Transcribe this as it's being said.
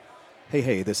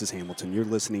Hey, this is Hamilton. You're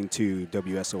listening to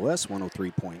WSOS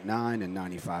 103.9 and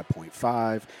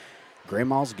 95.5.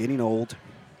 Grandma's getting old.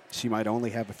 She might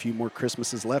only have a few more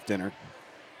Christmases left in her.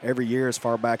 Every year, as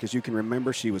far back as you can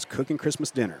remember, she was cooking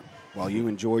Christmas dinner. While you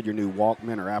enjoyed your new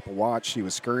Walkman or Apple Watch, she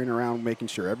was scurrying around making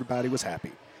sure everybody was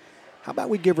happy. How about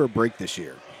we give her a break this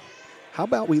year? How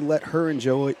about we let her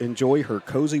enjoy her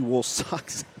cozy wool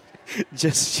socks?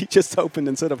 She just opened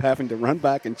instead of having to run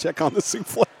back and check on the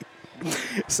souffle.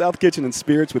 South Kitchen and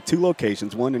Spirits with 2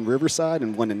 locations, one in Riverside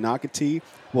and one in Nocatee,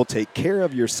 will take care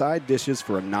of your side dishes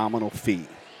for a nominal fee.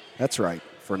 That's right,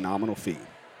 for a nominal fee.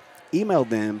 Email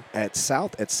them at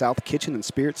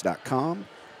south@southkitchenandspirits.com.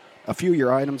 A few of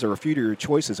your items or a few of your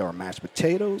choices are mashed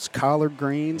potatoes, collard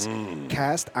greens,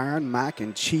 cast iron mac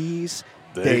and cheese.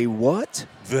 They what?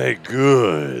 They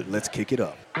good. Let's kick it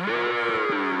up.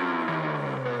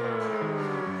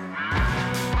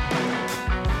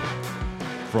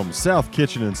 From South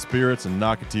Kitchen and Spirits in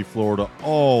Nocatee, Florida,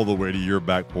 all the way to your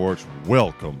back porch,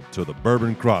 welcome to the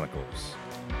Bourbon Chronicles.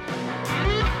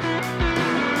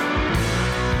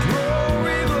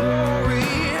 Glory, glory,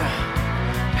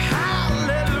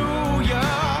 hallelujah.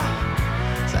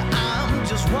 So I'm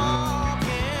just walking.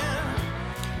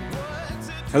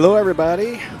 Hello,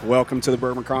 everybody. Welcome to the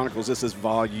Bourbon Chronicles. This is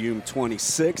volume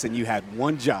 26, and you had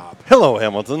one job. Hello,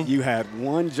 Hamilton. You had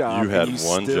one job. You had and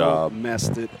one still job.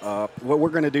 Messed it up. What we're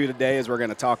going to do today is we're going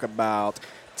to talk about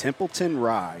Templeton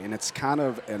Rye, and it's kind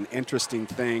of an interesting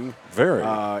thing. Very.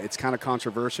 It's kind of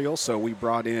controversial, so we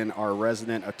brought in our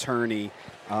resident attorney,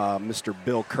 Mr.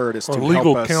 Bill Curtis, Our to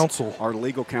legal help us, counsel. Our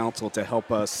legal counsel to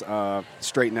help us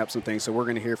straighten up some things. So we're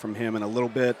going to hear from him in a little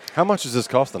bit. How much is this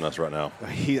costing us right now?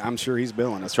 I'm sure he's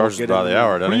billing us. Charges We'll get by into the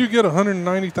hour, that. doesn't Will he? you get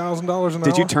 $190,000 an hour?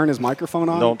 Did you turn his microphone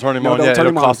on? Don't turn him No, on don't yet. turn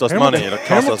It'll him cost on. us money. It'll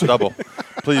cost us double.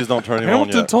 Please don't turn him on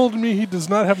Hamilton yet. told me he does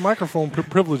not have microphone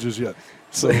privileges yet.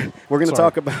 So We're going to sorry.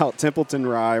 talk about Templeton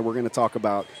Rye. We're going to talk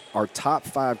about our top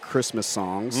 5 Christmas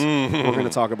songs. Mm-hmm. We're going to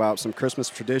talk about some Christmas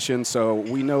traditions. So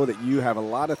we know that you have a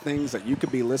lot of things that you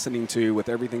could be listening to with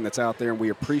everything that's out there, and we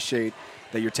appreciate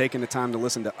that you're taking the time to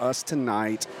listen to us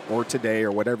tonight or today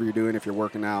or whatever you're doing if you're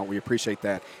working out. We appreciate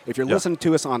that. If you're listening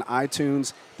to us on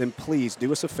iTunes, then please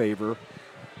do us a favor.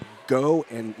 Go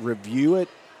and review it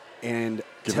and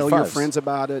Give tell it your 5s. friends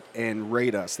about it and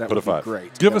rate us. That Put would a be 5.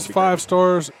 great. Give That us would be 5 great.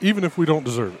 stars, even if we don't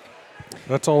deserve it.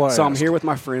 That's all I ask. So I'm here with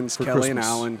my friends, for Kelly and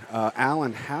Christmas. Alan.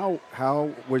 Alan, how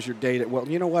was your day? Well,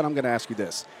 you know what? I'm going to ask you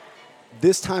this.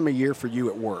 This time of year for you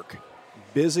at work,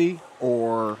 busy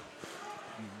or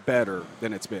better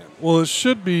than it's been? Well, it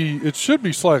should be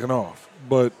slacking off,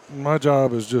 but my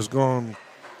job has just gone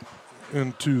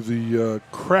into the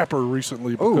crapper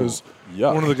recently because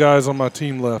yuck. one of the guys on my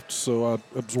team left, so I It's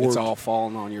absorbed. all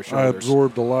falling on your I shoulders.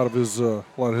 absorbed a lot of his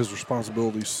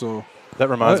responsibilities. So That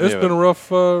reminds me it's of been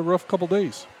a rough couple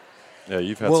days. Yeah,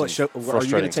 you've had Well, some are you going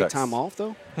frustrating to take texts. time off,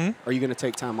 though? Are you going to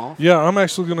take time off? Yeah, I'm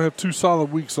actually going to have 2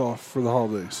 solid weeks off for the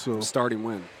holidays. So Starting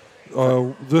when?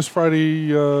 this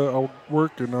Friday I'll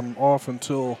work and I'm off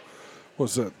until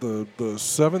what's that the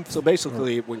 7th? So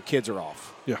basically when kids are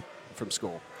off yeah, from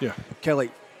school. yeah.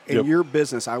 Kelly, in Yep. your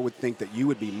business, I would think that you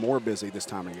would be more busy this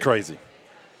time of year. Crazy.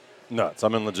 Nuts.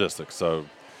 I'm in logistics, so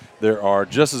there are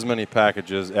just as many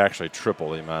packages, actually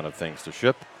triple the amount of things to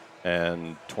ship,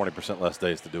 and 20% less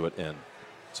days to do it in.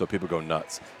 So people go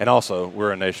nuts. And also,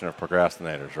 we're a nation of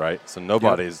procrastinators, right? So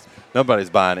nobody's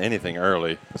buying anything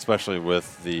early, especially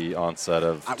with the onset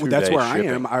of 2-day That's where shipping.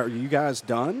 I am. Are you guys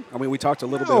done? I mean, we talked a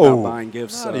little bit No, about buying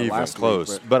gifts Not even last close.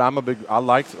 week. But I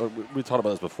liked, we talked about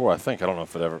this before, I think. I don't know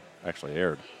if it ever actually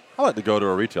aired. I like to go to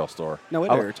a retail store. No,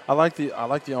 it aired. I like the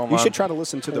online. You should try to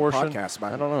listen to the portion. podcast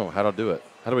about I it. don't know how to do it.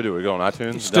 How do we do it? We go on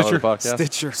iTunes, and Stitcher. download the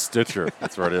podcast? Stitcher.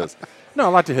 That's where it is. No, I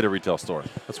like to hit a retail store.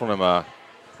 That's one of my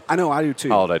I know, I do too.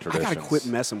 Holiday I got to traditions. quit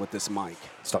messing with this mic.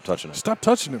 stop touching it. Stop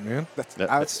touching it, man.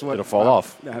 That's what It'll fall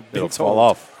off. I've been It'll told. fall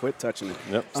off. Quit touching it.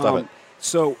 Yep, stop it.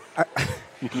 So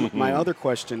my other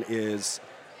question is,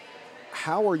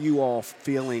 how are you all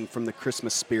feeling from the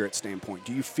Christmas spirit standpoint?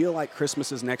 Do you feel like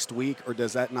Christmas is next week, or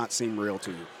does that not seem real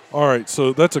to you? All right,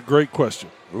 so that's a great question.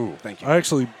 Ooh. Thank you. I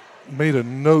actually made a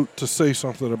note to say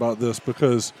something about this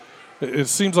because it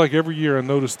seems like every year I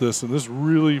notice this, and this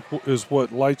really is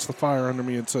what lights the fire under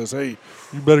me and says, "Hey,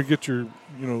 you better get your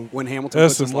When Hamilton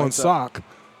S puts his in one lights up. sock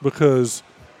because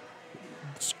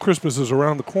Christmas is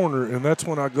around the corner, and that's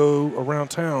when I go around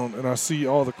town and I see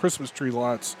all the Christmas tree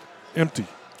lots empty.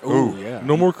 Ooh, yeah.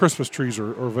 No more Christmas trees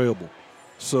are available.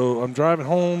 So I'm driving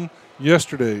home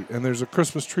yesterday, and there's a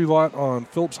Christmas tree lot on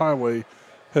Phillips Highway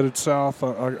headed south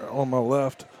on my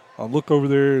left. I look over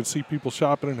there and see people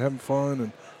shopping and having fun,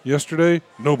 and yesterday,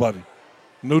 nobody.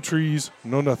 No trees,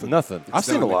 no nothing. Nothing. I've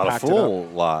seen a done, they lot of packed it full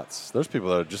lots. There's people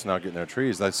that are just now getting their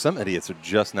trees. Like some idiots are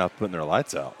just now putting their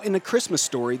lights out. In the Christmas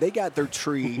Story, they got their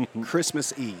tree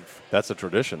Christmas Eve. That's a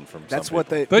tradition from That's some what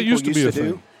people. they That people used to be a do.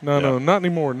 thing. No, Yeah. no, not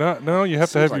anymore. Not now. You have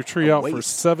to Seems have like your tree a out for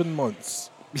waste. 7 months.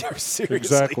 Seriously.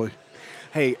 Exactly.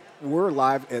 Hey, we're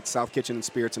live at South Kitchen and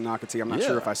Spirits in Nocatee. I'm not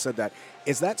sure Yeah. if I said that.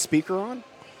 Is that speaker on?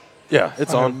 Yeah,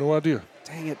 it's I on. have no idea.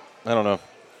 Dang it. I don't know.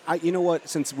 You know what?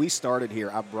 Since we started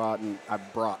here, I brought.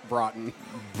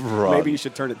 Right. Maybe you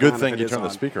should turn it Good down. thing if you it is turned the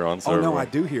on. speaker on. So Oh no, everyone I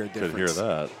do hear a could difference. hear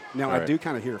that. Now All I right. do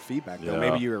kind of hear feedback though. Yeah.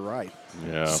 Maybe you were right.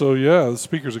 Yeah. So yeah, the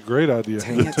speaker's a great idea.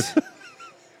 Dang it.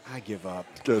 I give up.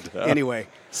 Good. Anyway,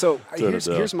 so Turn it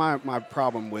down. here's my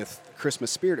problem with Christmas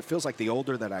spirit. It feels like the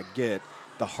older that I get,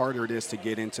 the harder it is to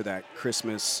get into that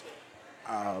Christmas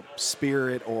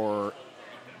spirit or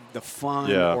the fun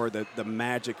Yeah. or the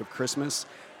magic of Christmas.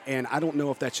 And I don't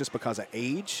know if that's just because of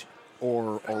age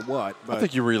or what. But I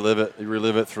think you relive it. You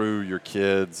relive it through your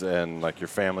kids and like your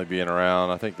family being around.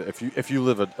 I think that if you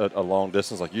live a long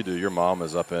distance like you do, your mom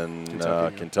is up in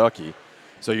Kentucky,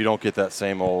 so you don't get that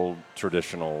same old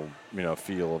traditional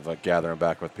feel of gathering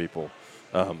back with people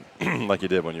like you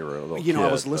did when you were a little kid.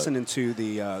 I was but- listening to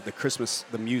the Christmas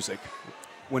music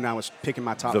when I was picking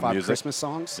my top The 5 music? Christmas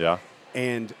songs. Yeah.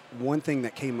 And one thing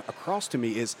that came across to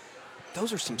me is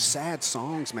those are some sad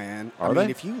songs, man. I Are mean,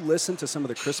 they? if you listen to some of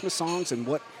the Christmas songs and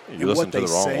what You and listen what to they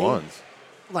the wrong say, ones.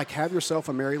 like "Have Yourself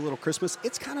a Merry Little Christmas,"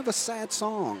 it's kind of a sad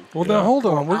song. Well, Yeah. now hold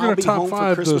on. We're I'll going to be top home for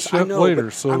 5 Christmas. this I yet know, later.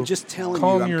 but So I'm just telling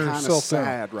calm you, I'm kind of yourself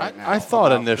sad down. right now. I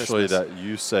thought about initially Christmas. that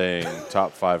you saying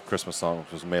top 5 Christmas songs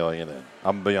was mailing it in.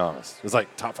 I'm gonna be honest. It's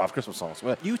like top 5 Christmas songs.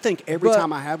 You think every But-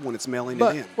 time I have one, it's mailing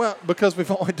But, it in. well, because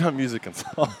we've only done music and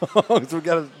songs, we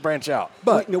got to branch out.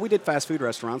 But we did fast food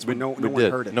restaurants, but no one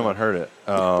did. heard it. No one heard it.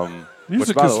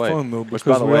 Music which, by is the way, fun, though, which,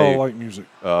 because by the we way, all like music.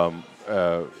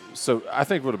 So I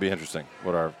think it'll be interesting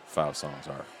what our 5 songs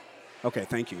are. Okay,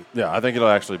 thank you. Yeah, I think it'll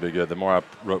actually be good. The more I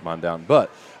wrote mine down. But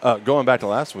going back to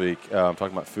last week, talking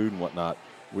about food and whatnot,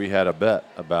 we had a bet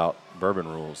about bourbon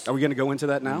rules. Are we going to go into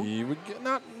that now? You would get,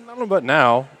 not I don't know about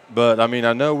now, but I mean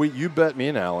I know you bet me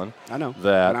and Alan. I know.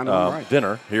 that And I know I'm right.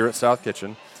 dinner here at South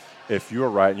Kitchen. If you are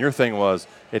right, and your thing was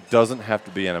it doesn't have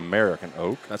to be an American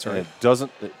oak. That's and right. It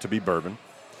doesn't to be bourbon,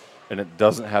 and it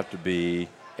doesn't have to be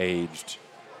aged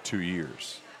 2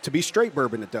 years. To be straight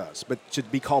bourbon, it does. But to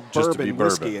be called Just to bourbon be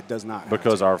whiskey, bourbon. it does not. have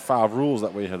Because to. our 5 rules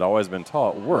that we had always been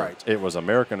taught were Right. it was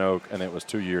American oak and it was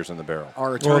 2 years in the barrel. Our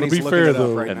Well, attorney's to be looking fair, it up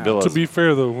though, right And now. Bill To be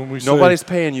fair, though, when we Nobody's say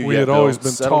paying you we yet, had Bill. always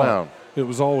been Settle taught, down. it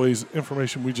was always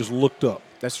information we just looked up.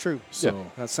 That's true. So Yeah.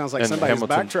 That sounds like And somebody's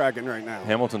Hamilton- backtracking right now.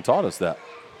 Hamilton taught us that.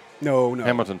 No.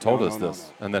 Hamilton told No, us no,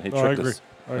 this, and then he No, I tricked agree. us.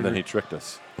 I And then agree. he tricked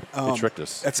us. no. He tricked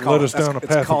us. That's Led called, us down a it's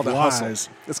path called of a hustle. lies.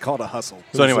 It's called a hustle.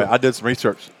 So anyway, I did some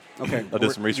research. Okay. I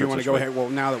did some research You want to this go week. ahead? Well,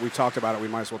 now that we've talked about it, we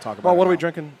might as well talk about Well, it. what are we now.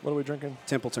 drinking? What are we drinking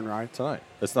Templeton Rye. tonight?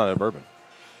 It's not a bourbon.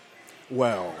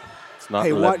 Well, It's not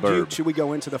hey, Red what do you, Burb. should we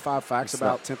go into the 5 facts It's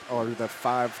about not- or the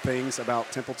 5 things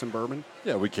about Templeton bourbon?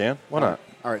 Yeah, we can. Why not?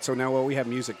 All right. So now, well, we have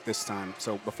music this time.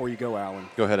 So before you go, Alan.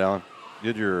 Go ahead, Alan.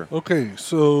 Get your. Okay,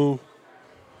 so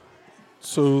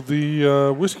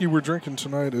the whiskey we're drinking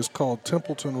tonight is called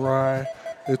Templeton Rye.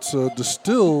 It's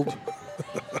distilled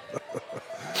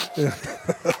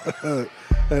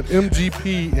at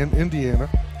MGP in Indiana.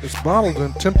 It's bottled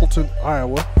in Templeton,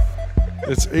 Iowa.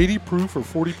 It's 80 proof or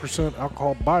 40%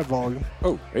 alcohol by volume.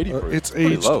 Oh, 80 proof. It's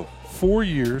Pretty aged low. 4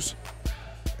 years,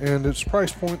 and its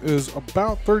price point is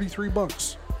about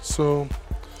 $33. So,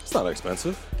 It's not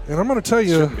expensive. and I'm going to tell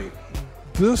you, Shouldn't be.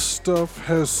 this stuff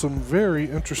has some very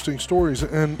interesting stories,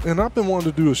 and I've been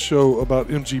wanting to do a show about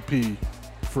MGP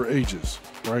for ages,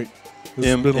 right? This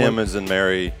has M been like is in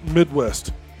Mary.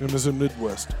 Midwest. M is in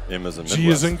Midwest. M is in G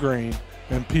is Midwest. in grain,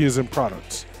 and P is in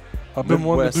products. I've been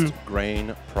wanting Midwest to do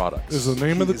Grain Products. is the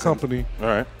name of the P is in- company. All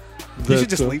right. You that, should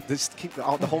just uh, leave this. Keep the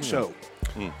whole show.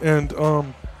 And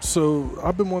so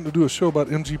I've been wanting to do a show about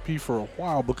MGP for a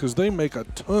while because they make a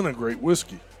ton of great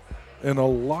whiskey. And a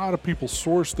lot of people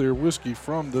source their whiskey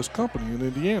from this company in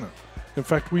Indiana. In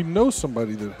fact, we know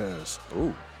somebody that has.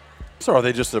 Ooh. So are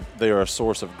they just they are a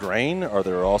source of grain, or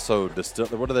they're also distill?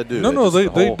 What do they do? No, just they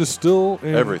the whole- distill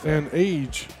everything. and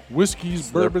age whiskeys,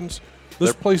 they're- bourbons.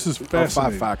 This they're- place is Our 5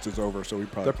 fascinating. facts is over, so we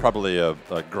probably. They're probably a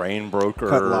grain broker,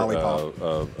 Cut lollipop.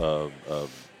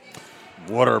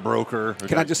 water broker.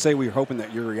 Can I just say we were hoping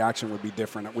that your reaction would be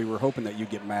different? We were hoping that you'd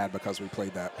get mad because we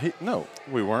played that. No,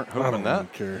 we weren't I hoping don't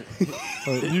that. really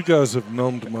care. You guys have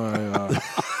numbed my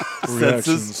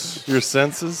reactions. Senses, your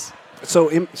senses.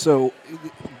 So,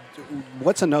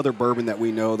 what's another bourbon that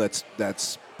we know that's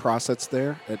processed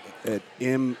there at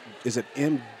Is it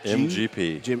MG?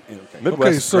 MGP. Okay. Midwest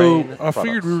Okay, so Grain I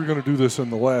figured we were going to do this in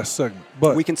the last segment,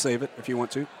 but We can save it if you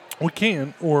want to. we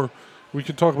can, or we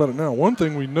can talk about it now. One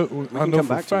thing I know can for come a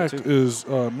back to it, fact too. is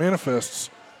Manifest's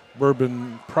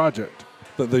bourbon project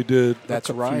that they did That's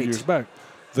a right. few years back.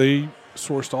 They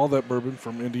sourced all that bourbon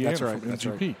from Indiana, That's right, from that's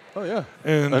MGP. right. Oh, yeah.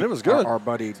 And it was good. Our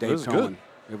buddy It Dave was good. Cohen.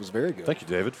 It was very good. Thank you,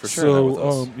 David, for sharing that with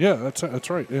us. Yeah, that's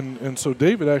right. And so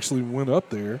David actually went up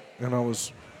there, and I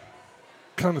was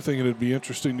kind of thinking it'd be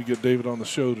interesting to get David on the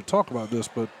show to talk about this,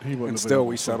 but he wasn't And still, available,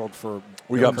 we so settled for.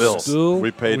 We got bills. Still,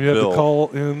 We paid We had Bill. to call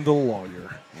in the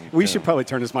lawyer. We should probably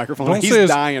turn his microphone Don't on. say He's his-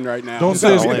 dying right now. Don't He's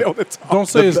say not his, able to talk. don't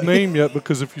say his name yet,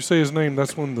 because if you say his name,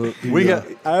 that's when the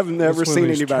I've never That's when seen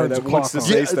he anybody turns that the wants to clock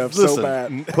say on. stuff listen, so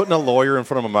bad. Putting a lawyer in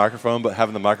front of a microphone, but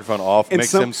having the microphone off And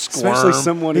makes some- him squirm. especially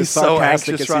someone He's as so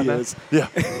sarcastic anxious as right he now. is. Yeah,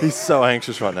 he's so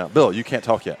anxious right now. Bill, you can't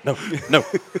talk yet. No.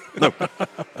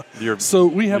 So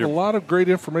we have a You're- lot of great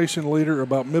information later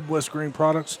about Midwest grain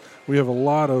products. We have a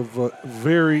lot of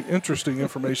very interesting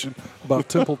information about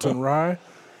Templeton Rye.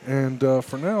 And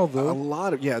for now, A though,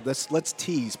 lot of let's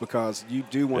tease because you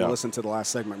do want to Yeah. listen to the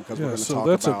last segment because we're yeah, going to so talk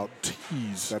that's about. a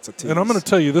tease. That's a tease. And I'm going to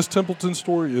tell you, this Templeton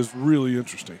story is really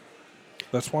interesting.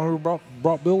 That's why we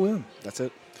brought Bill in. That's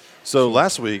it. So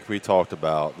last week we talked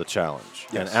about the challenge,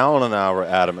 and Yes. Alan and I were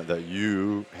adamant that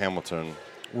you, Hamilton,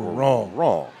 Were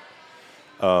wrong.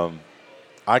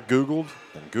 I Googled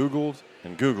and Googled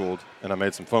and Googled, and I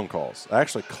made some phone calls. I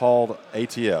actually called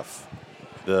ATF.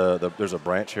 There's a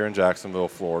branch here in Jacksonville,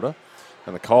 Florida,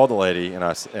 and I called the lady, and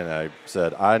I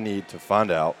said, I need to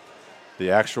find out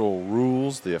the actual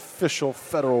rules, the official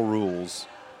federal rules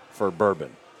for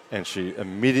bourbon. And she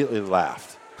immediately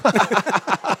laughed.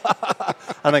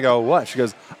 And I go, what? She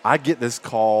goes, I get this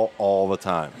call all the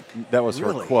time. That was her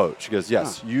Really? quote. She goes,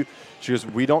 yes, she goes,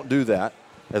 we don't do that.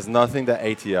 There's nothing that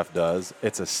ATF does.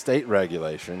 It's a state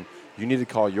regulation. You need to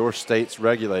call your state's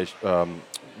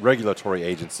regulatory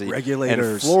agency. Regulators.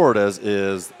 And Florida's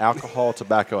is Alcohol,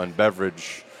 Tobacco, and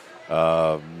Beverage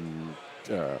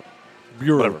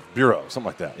Bureau, something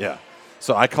like that. Yeah.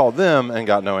 So I called them and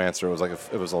got no answer. It was like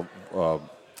it was a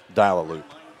dial-a-loop.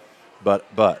 But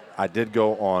I did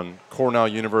go on Cornell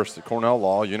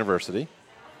Law University,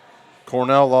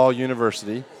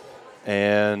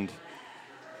 and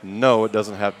no, it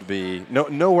doesn't have to be.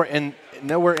 Nowhere in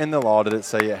the law did it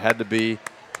say it had to be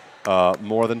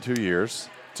more than 2 years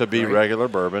to be Right. regular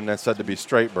bourbon. It said to be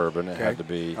straight bourbon, it had to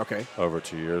be over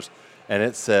 2 years, and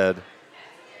it said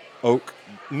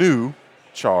new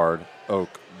charred oak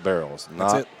barrels,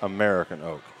 That's not it. American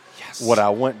oak. Yes. What I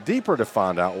went deeper to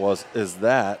find out is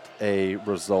that a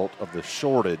result of the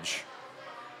shortage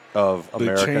of They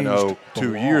American changed oak the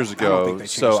 2 law. years I don't ago, think they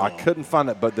so changed I the law. couldn't find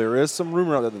it. But there is some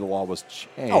rumor out there that the law was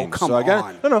changed. Oh, come so I got,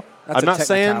 on. No. That's I'm a not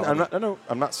saying. technicality.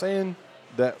 I'm not saying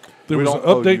that There we was don't an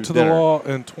owe update you to dinner. the law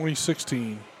in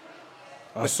 2016.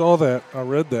 I saw that. I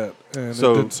read that, and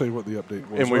So- it didn't say what the update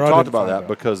was. And we or I talked didn't about find that out.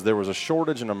 because there was a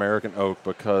shortage in American oak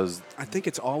because I think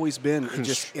it's always been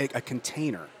just a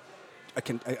container.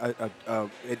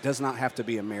 It does not have to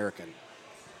be American.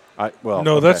 No,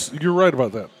 okay. you're right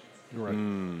about that. You're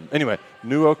right. Anyway,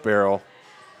 new oak barrel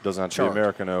doesn't have to Charred. be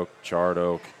American oak, charred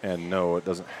oak, and no, it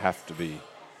doesn't have to be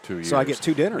 2 years. So I get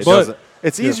 2 dinners. It But- doesn't.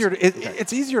 It's Yes. easier.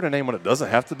 It's easier to name what it doesn't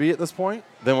have to be at this point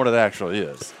than what it actually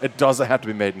is. It doesn't have to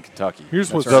be made in Kentucky. Here's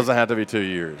It what's- doesn't have to be 2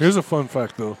 years. Here's a fun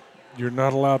fact, though. You're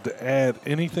not allowed to add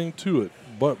anything to it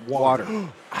but water.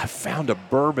 I found a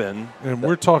bourbon. And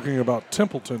we're talking about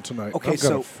Templeton tonight. Okay, I've got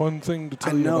so a fun thing to I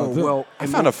tell you know. about them. Well, I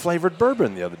found a flavored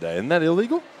bourbon the other day. Isn't that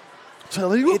illegal? Is that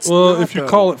illegal? It's well, not, if you though.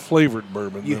 call it flavored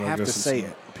bourbon, You then I have to guess it's say not.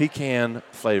 it. Pecan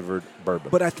flavored bourbon.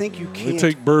 But I think you They can't.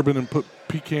 take bourbon and put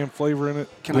pecan flavor in it.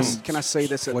 Can I then say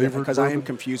this flavored because I am bourbon?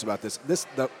 confused about this.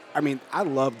 I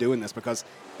love doing this because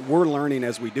we're learning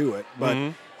as we do it. But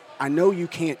I know you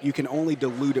can't. You can only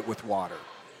dilute it with water.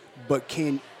 But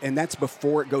and that's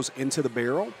before it goes into the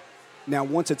barrel. Now,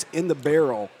 once it's in the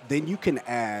barrel, then you can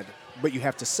add. But you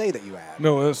have to say that you add.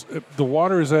 No, the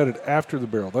water is added after the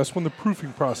barrel. That's when the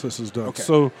proofing process is done. Okay.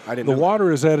 So I didn't the know that.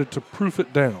 water is added to proof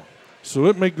it down. So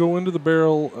it may go into the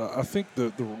barrel. I think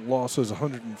the law says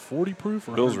 140 proof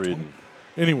or Bill's 120. reading.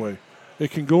 Anyway,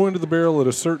 it can go into the barrel at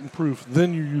a certain proof.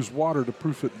 Then you use water to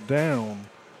proof it down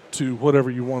to whatever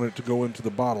you want it to go into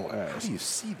the bottle as. How do you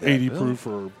see that? 80 Bill? proof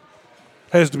or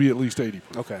has to be at least 80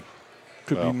 proof. Okay.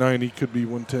 Could Well. be 90, could be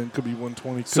 110, could be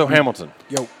 120. So could be- Hamilton,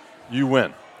 Yo, you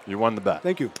win. You won the bet.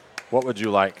 thank you. What would you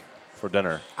like for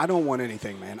dinner. I don't want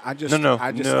anything, man. I just No,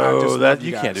 I just that love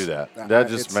you guys. can't do that. That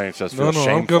just It's- makes us No, feel I'm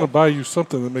shameful. going to buy you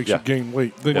something that makes Yeah. you gain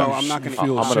weight. Then Yeah. you, Well, I'm not you gonna-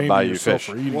 feel I'm gonna ashamed buy of you yourself fish.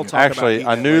 for eating We'll it. talk about Actually, eating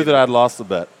I it knew later. that I'd lost the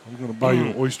bet, I'm going to buy you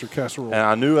an oyster casserole. and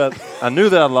I knew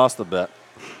that I'd lost the bet.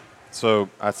 So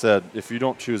I said, if you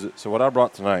don't choose it, so what I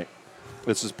brought tonight,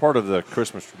 this is part of the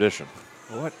Christmas tradition.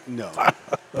 What? No.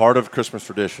 Part of Christmas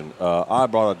tradition. I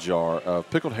brought a jar of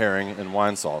pickled herring and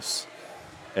wine sauce.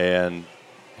 And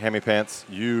Hammy Pants,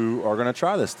 you are going to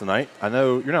try this tonight. I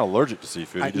know you're not allergic to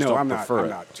seafood. You just don't I'm prefer not. it. I'm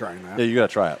not trying that. Yeah, you got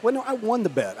to try it. Well, no, I won the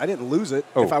bet. I didn't lose it.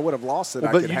 Oh. If I would have lost it,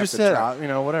 I But could you have just to said,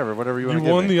 try. whatever you want You to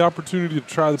give won me. the opportunity to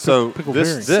try the So pickled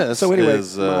this herring. So anyway,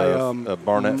 is my, a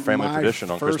Barnett family my tradition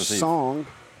on first Christmas Eve. song.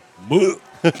 I'm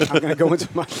going to go into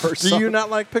my first Do song. you not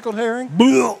like pickled herring?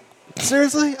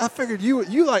 Seriously? I figured you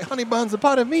like honey buns and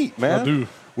potted meat, man. I do.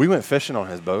 We went fishing on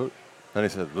his boat, and he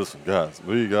said, listen, guys,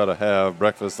 we got to have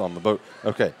breakfast on the boat.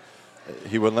 Okay.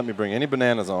 He wouldn't let me bring any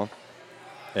bananas on.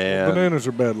 And Bananas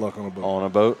are bad luck on a boat. on a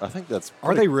boat, I think that's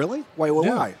Are they really? Wait, well,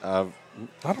 Yeah. why?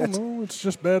 I don't know. It's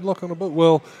just bad luck on a boat.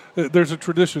 Well, there's a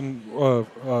tradition.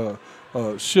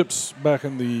 Ships back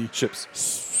in the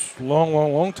chips.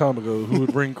 long time ago who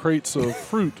would bring crates of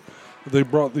fruit. They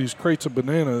brought these crates of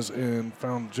bananas and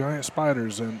found giant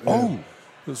spiders. And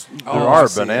this, There Oh, are I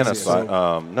see, banana I see.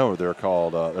 spiders. No, they're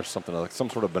called, there's something like some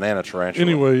sort of banana tarantula.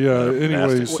 Anyway, They're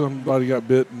anyway, nasty. somebody got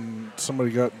bit and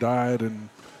somebody died and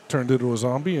turned into a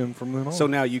zombie, and from then on. So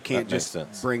now you can't That makes just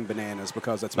sense. bring bananas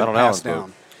because that's Not been on passed Allen's down.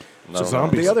 boat. So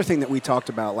zombies. The other thing that we talked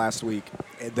about last week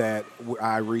that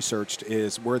I researched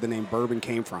is where the name Bourbon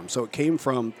came from. So it came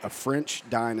from a French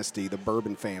dynasty, the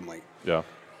Bourbon family. Yeah.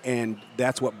 And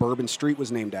that's what Bourbon Street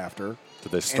was named after.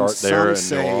 Did they start there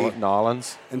in New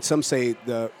Orleans? And some say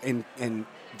in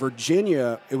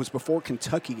Virginia, it was before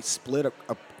Kentucky split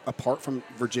apart from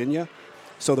Virginia.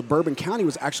 So the Bourbon County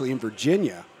was actually in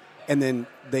Virginia, and then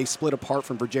they split apart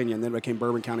from Virginia, and then it became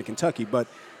Bourbon County, Kentucky. But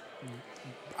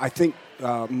I think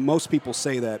most people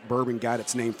say that Bourbon got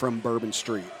its name from Bourbon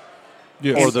Street.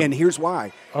 yeah, And here's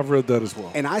why. I've read that as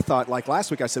well. And I thought, like last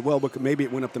week, I said, well, maybe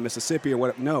it went up the Mississippi or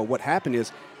what. No, what happened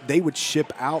is they would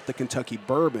ship out the Kentucky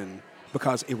bourbon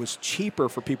because it was cheaper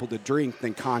for people to drink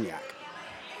than cognac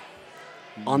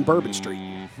on Bourbon Street.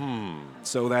 Mm-hmm.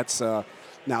 So that's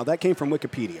now that came from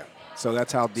Wikipedia. So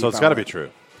that's how deep. So it's I got to be went. true.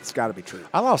 It's got to be true.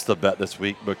 I lost a bet this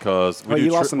week because Oh,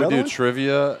 you lost another one?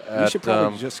 trivia. You should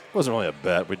probably It just- wasn't really a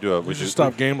bet. We should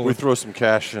stop gambling. We throw some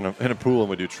cash in a pool and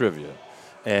we do trivia.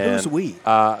 And, Who's we?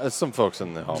 It's some folks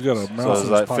in the office. got a mouse so in there's his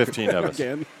like pocket. 15 of us.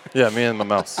 Again. Yeah, me and my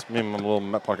mouse, me and my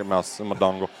little pocket mouse and my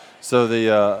dongle. So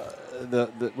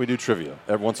we do trivia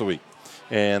every once a week,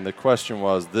 and the question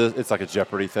was this: it's like a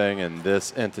Jeopardy thing, and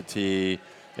this entity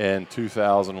in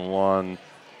 2001,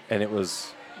 and it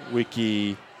was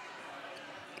WikiLeaks.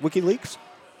 leaks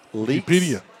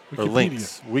Wikipedia. or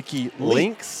links,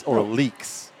 links or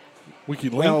leaks.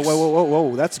 WikiLeaks.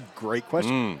 Whoa! That's a great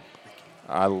question.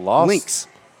 I lost Links.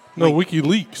 No,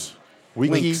 WikiLeaks.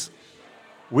 Links.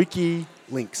 Wiki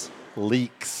Links.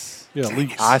 leaks. Yeah,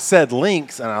 leaks. I said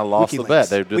links and I lost the bet.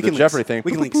 They did the WikiLeaks. Jeopardy thing.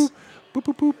 WikiLeaks. Boop, boop,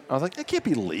 boop, boop. I was like, that can't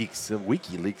be leaks.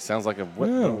 WikiLeaks sounds like a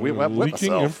leaking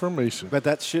myself. information. But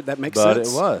that makes But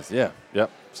sense. it was, yeah, yep.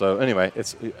 So anyway,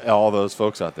 it's all those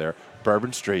folks out there.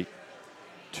 Bourbon Street,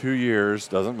 2 years,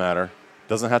 doesn't matter.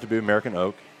 Doesn't have to be American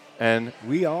Oak. And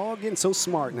We all getting so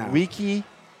smart now.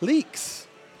 WikiLeaks.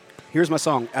 Here's my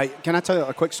song. Can I tell you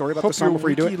a quick story about Hope the song your before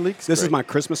you do it? WikiLeaks This is great. my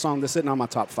Christmas song. This is sitting on my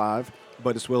top 5,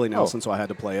 but it's Willie Nelson, so I had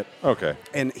to play it. Okay.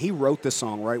 And he wrote this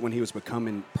song right when he was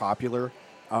becoming popular,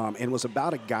 and was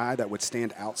about a guy that would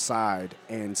stand outside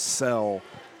and sell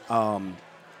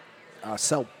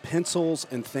pencils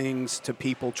and things to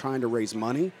people trying to raise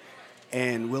money.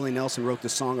 And Willie Nelson wrote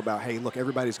this song about, hey, look,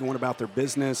 everybody's going about their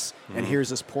business, and here's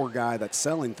this poor guy that's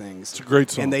selling things. It's a great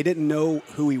song. And they didn't know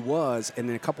who he was. And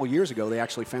then a couple years ago, they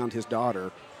actually found his daughter,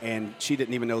 and she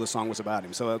didn't even know the song was about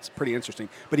him. So that's pretty interesting.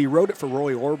 But he wrote it for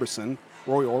Roy Orbison.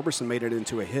 Roy Orbison made it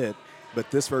into a hit,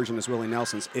 but this version is Willie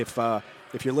Nelson's. If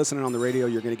you're listening on the radio,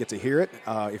 you're going to get to hear it.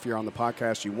 If you're on the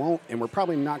podcast, you won't. And we're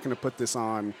probably not going to put this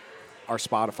on our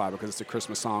Spotify because it's a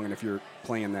Christmas song, and if you're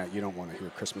playing that, you don't want to hear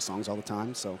Christmas songs all the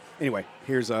time. So anyway,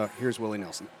 here's Willie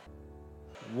Nelson.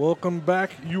 Welcome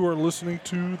back. You are listening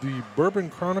to the Bourbon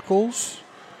Chronicles.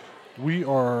 We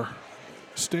are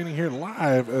standing here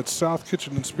live at South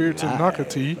Kitchen and Spirits in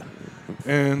Nocatee.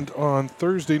 And on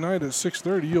Thursday night at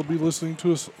 6:30, you'll be listening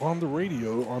to us on the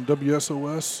radio on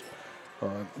WSOS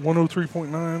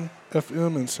 103.9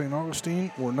 FM in St.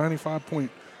 Augustine or 95.5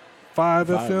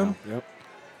 FM Yep.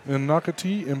 in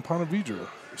Nocatee and Ponte Vedra.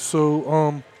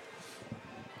 So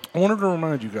I wanted to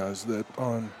remind you guys that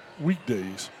on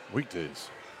weekdays,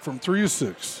 from 3 to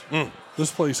 6.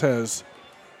 This place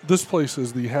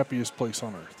is the happiest place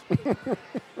on earth.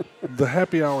 The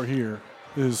happy hour here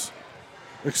is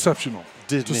exceptional,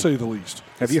 to say the least.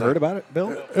 Have you heard about it,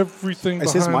 Bill? Everything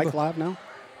Is his behind mic live now?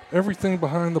 everything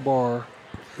behind the bar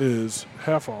is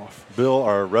half off. Bill,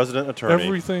 our resident attorney.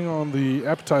 Everything on the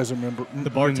appetizer The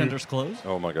bartender's closed?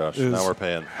 Oh my gosh! is Now we're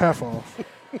paying. half off.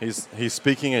 He's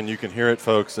speaking, and you can hear it,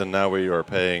 folks. And now we are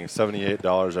paying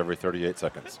 $78 every 38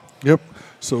 seconds. Yep.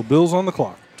 So Bill's on the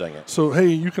clock. Dang it! So, hey,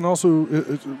 you can also,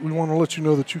 we want to let you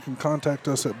know that you can contact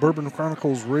us at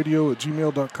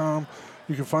bourbonchroniclesradio@gmail.com.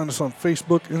 You can find us on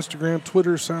Facebook, Instagram,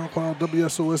 Twitter, SoundCloud,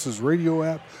 WSOS's radio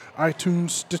app,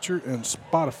 iTunes, Stitcher, and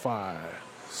Spotify.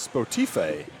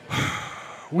 Spotify.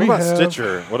 We What about have-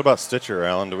 Stitcher? What about Stitcher,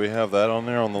 Alan? Do we have that on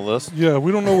there on the list? Yeah,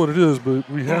 we don't know what it is, but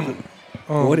we have it.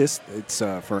 What is it's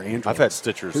for Android? I've had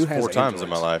Stitchers Who has 4 times in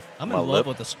my Androids? life. I'm My in love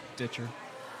lip. with a Stitcher.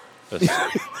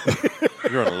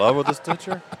 You're in love with a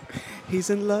Stitcher? He's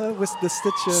in love with the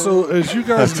Stitcher. So, as you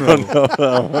guys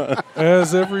know,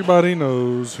 as everybody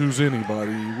knows who's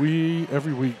anybody, we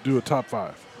every week do a top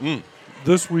 5.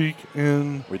 This week,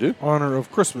 in We do? honor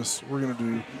of Christmas, we're going to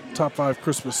do top 5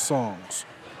 Christmas songs.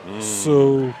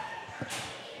 So,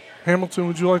 Hamilton,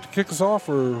 would you like to kick us off,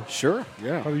 or Sure.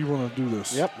 Yeah. how do you want to do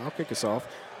this? Yep. I'll kick us off.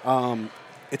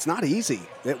 It's not easy.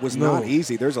 It was No. not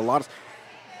easy. There's a lot of,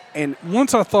 and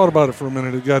Once I thought about it for a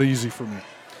minute, it got easy for me.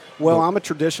 well, I'm a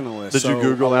traditionalist. Did you so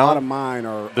Google, a lot Alan? of mine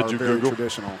are Did you very Google?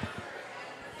 traditional.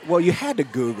 Well, you had to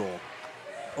Google.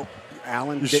 Oh,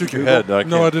 Alan, You didn't shook your Google? head.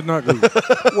 No, I did not Google.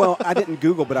 Well, I didn't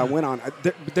Google, but I went on.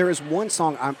 There is one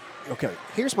song. Okay.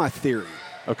 Here's my theory.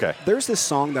 Okay. There's this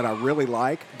song that I really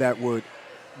like that would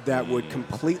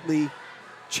completely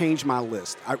change my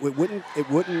list. It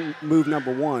wouldn't move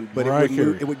number 1, but Mariah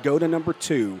Carey. it would go to number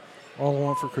 2. All I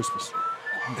Want for Christmas.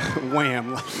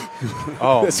 Wham!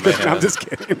 Oh, That's good. man. I'm just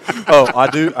kidding. Oh, I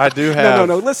do have.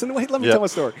 No. Listen, wait. Let me Yep. tell my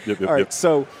story. Yep. All right.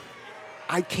 So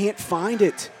I can't find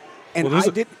it, and Well,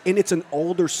 and it's an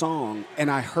older song,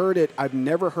 and I heard it. I've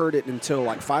never heard it until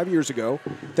like 5 years ago.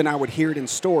 Then I would hear it in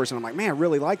stores, and I'm like, man, I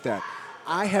really like that.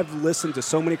 I have listened to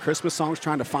so many Christmas songs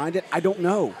trying to find it. I don't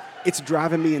know. It's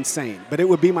driving me insane. But it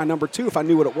would be my number 2 if I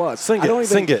knew what it was. Sing I don't it,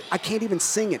 even, sing it. I can't even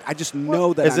sing it. I just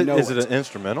know that Is I it? know Is it an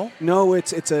instrumental? No,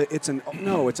 it's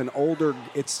an older.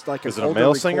 It's like Is an it a older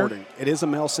male singer? recording. It is a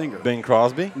male singer. Bing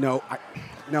Crosby? No,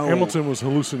 no. Hamilton was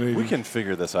hallucinating. We can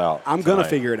figure this out. I'm gonna tonight.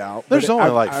 figure it out. There's but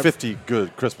only I've- 50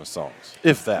 good Christmas songs,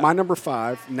 if that. My number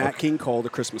 5, Nat King Cole, the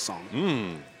Christmas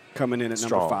song, coming in at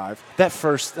Strong. number 5. That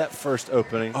first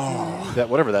opening. That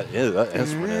whatever that is, that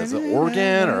instrument is, an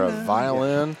organ or a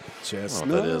violin. I don't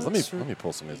know what that is. Let me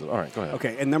pull some music. All right, go ahead.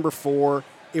 Okay, and number 4,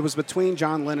 it was between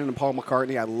John Lennon and Paul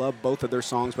McCartney. I love both of their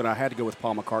songs, but I had to go with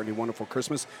Paul McCartney, Wonderful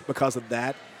Christmas, because of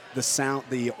that, the sound,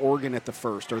 the organ at the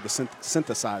first, or the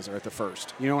synthesizer at the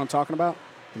first. You know what I'm talking about?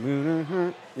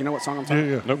 You know what song I'm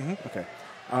talking about? Nope. Okay.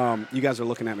 You guys are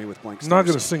looking at me with blank I'm not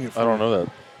going to stares. sing it for I don't you. know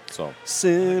that song.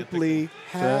 Simply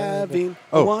having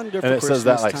a Oh, wonderful and it says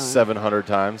that Christmas like time. 700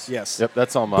 times. Yes. Yep,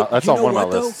 that's on my. But That's you on know one of my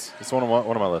what, though? lists. It's one of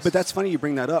my lists. But that's funny you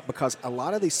bring that up, because a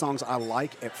lot of these songs I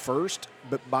like at first,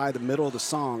 but by the middle of the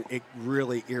song, it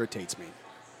really irritates me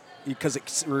because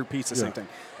it repeats the same thing.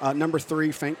 Number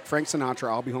 3, Frank Sinatra,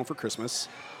 I'll Be Home for Christmas,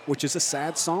 which is a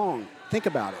sad song. Think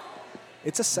about it.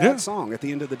 It's a sad song at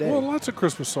the end of the day. Well, lots of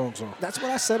Christmas songs are. That's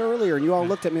what I said earlier, and you all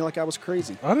looked at me like I was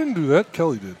crazy. I didn't do that.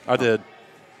 Kelly did. I did.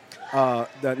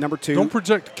 The number 2, Don't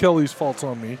project Kelly's faults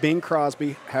on me. Bing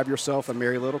Crosby, Have Yourself a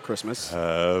Merry Little Christmas.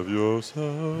 Have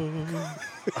yourself.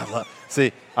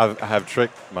 See, I have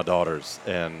tricked my daughters,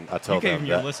 and I tell You gave them him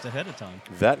your that list ahead of time.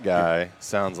 that guy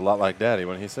sounds a lot like Daddy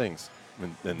when he sings.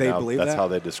 And They now believe that's that? how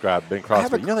they describe Bing I have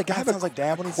Crosby. You know that guy I have sounds like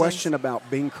Dad when he question sings? about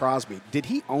Bing Crosby. Did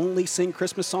he only sing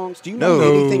Christmas songs? Do you know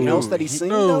No. anything else that he sang?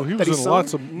 No, he that was in sung?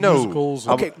 lots of musicals.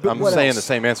 I'm, Okay, but I'm what saying else? the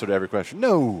same answer to every question.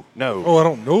 No. Oh, I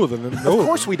don't know them. Of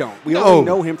course we don't. We No. only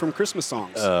know him from Christmas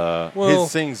songs. Well, he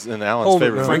sings in Alan's hold it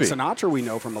favorite now. Frank movie. Sinatra we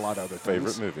know from a lot of other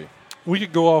things. Favorite movie. we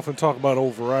could go off and talk about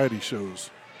old variety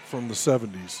shows from the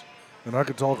 70s, and I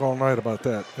could talk all night about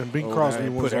that. And Bing Oh, Crosby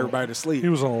that was put everybody to sleep. He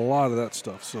was on a lot of that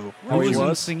stuff. So Oh, Who he was in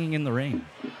was? Singing in the Rain?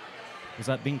 Was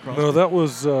that Bing Crosby? no, that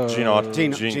was Gene Kelly.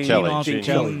 Gene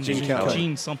Kelly. Gene Kelly.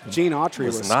 Gene something. Gene Autry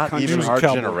was was not country. even was a our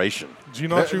cowboy. generation.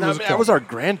 Gene Autry was a that was cowboy. our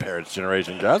grandparents'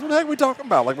 generation, guys. What the heck are we talking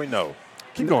about? Like we know.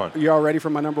 Keep going. You all ready for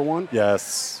my number 1?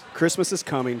 Yes. Christmas is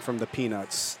Coming from the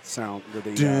Peanuts sound. No,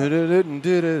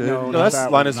 not that's that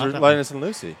one. Linus, Not that one. Linus and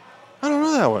Lucy. I don't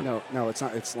know that one. No, it's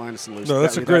not. It's Linus and Lucy. No,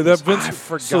 that's a great. That Vince. I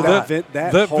forgot. So That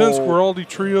that Vince whole- Guaraldi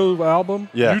Trio album.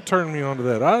 Yeah. You turned me on to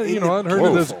that. I'd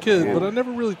heard it as a kid, but I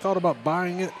never really thought about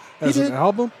buying it as an did.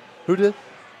 album. Who did?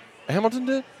 Hamilton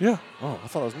did? Yeah. Oh, I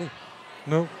thought it was me.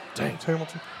 No. Dang. It's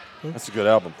Hamilton. No. That's a good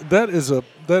album. That is a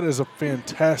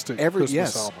fantastic Christmas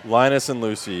yes. album. Linus and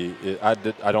Lucy. I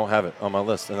don't have it on my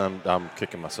list, and I'm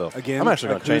kicking myself. Again, I'm actually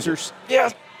going like to change Hoosiers? it. Yeah,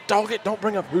 dog it. Don't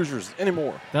bring up Hoosiers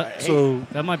anymore.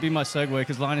 That might be my segue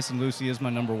because Linus and Lucy is my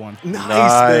number one.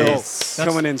 Nice, Bill.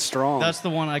 Coming in strong. That's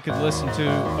the one I could listen to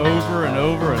over and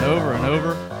over and over and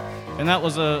over, and that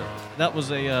was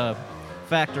a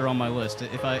factor on my list.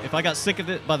 If I got sick of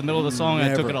it by the middle of the song,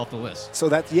 I took it off the list. So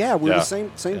we're the same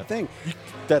thing.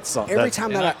 That song. Every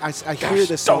time that I hear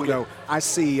this song, though, I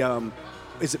see,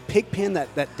 is it Pigpen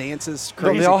that dances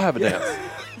crazy? No, they all have a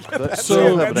dance.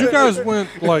 So you guys went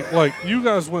you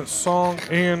guys went song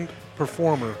and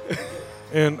performer,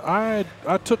 and I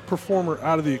took performer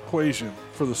out of the equation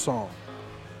for the song.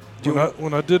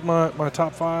 When I did my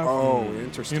top 5,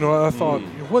 interesting. I thought,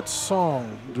 what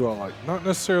song do I like? Not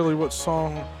necessarily what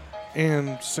song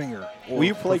and singer. Will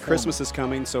you play performer. Christmas is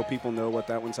Coming so people know what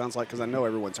that one sounds like? Because I know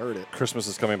everyone's heard it. Christmas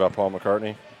is Coming by Paul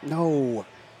McCartney. No.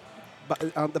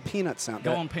 But the Peanut sound.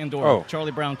 Go on Pandora. Oh.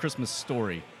 Charlie Brown Christmas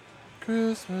Story.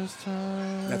 Christmas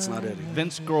time. That's not it.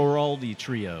 Vince Guaraldi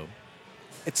Trio.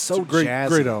 It's so great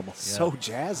jazzy. So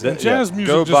jazzy. Jazz music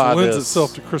Go just buy lends this.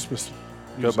 itself to Christmas.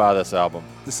 Go buy this album.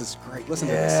 This is great. Listen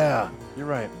to this. You're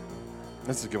right.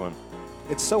 This is a good one.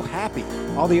 It's so happy.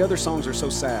 All the other songs are so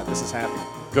sad. This is happy.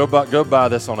 Go buy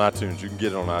this on iTunes. You can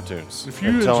get it on iTunes. If you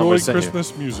And tell 'em we enjoy sent you.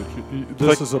 Christmas music,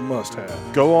 this is a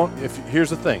must-have. Go on. Here's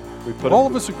the thing. We put All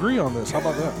of us agree on this. How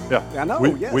about that? Yeah, I know,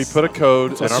 We yes. put a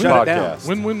code in our shut it down. podcast.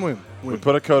 Win-win-win. We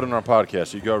put a code in our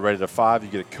podcast. You go rated a 5, you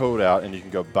get a code out, and you can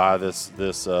go buy this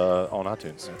on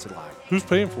iTunes. That's a lie. Who's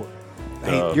paying for it?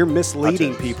 Hey, you're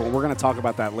misleading iTunes. people. We're going to talk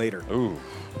about that later. Ooh.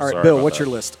 All right, sorry Bill, about what's that.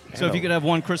 your list? So if you could have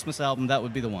one Christmas album, that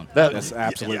would be the one. That's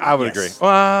absolutely. I would yes. agree.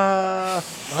 I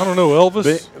don't know,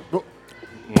 Elvis.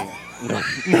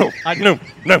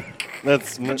 No.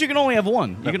 That's. But you can only have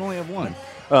one. You can only have one.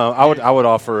 I would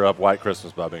offer up White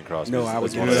Christmas by Bing Crosby. No, I would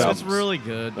It's do one of that. the It's albums. really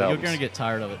good, but you're Albums. gonna get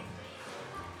tired of it.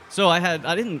 So I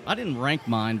didn't rank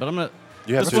mine, but I'm gonna.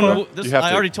 You have this to, one, though. this, You have I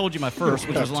to. already told you my first,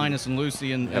 which was Linus and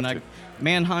Lucy, and have I to.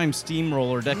 Mannheim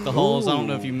Steamroller, Deck the Halls. I don't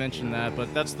know if you mentioned that,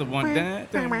 but that's the one. Yeah,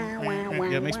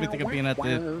 it makes me think of being at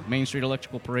the Main Street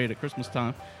Electrical Parade at Christmas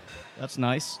time. That's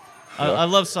nice. I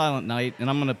love Silent Night, and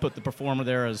I'm going to put the performer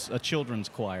there as a children's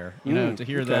choir. You know, to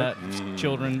hear that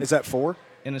children Is that 4?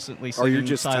 innocently Or you're singing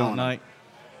just Silent telling Night.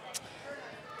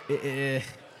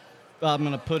 I'm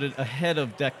going to put it ahead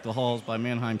of Deck the Halls by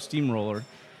Mannheim Steamroller.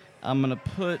 I'm going to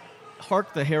put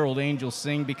Hark the Herald Angels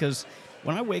Sing because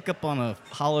when I wake up on a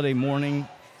holiday morning,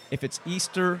 if it's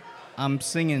Easter, I'm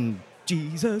singing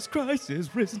Jesus Christ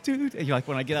is risen today. Like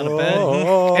when I get out of bed.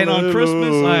 And on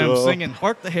Christmas, I am singing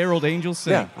Hark the Herald Angels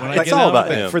Sing. Yeah, when I that's get all out about of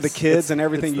bed. hymns. For the kids and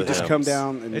everything, it's you the just come hymns.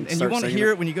 down and And you start want to singing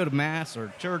hear it when you go to Mass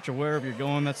or church or wherever you're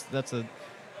going. That's a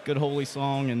good holy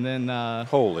song. And then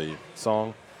Holy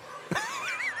song.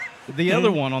 the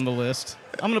other one on the list,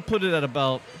 I'm going to put it at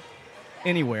about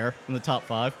anywhere in the top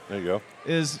 5, There you go.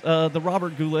 is the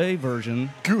Robert Goulet version,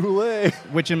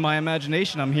 which in my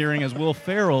imagination I'm hearing as Will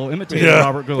Ferrell imitating Yeah.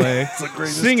 Robert Goulet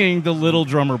singing The Little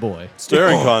Drummer Boy.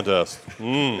 Staring contest.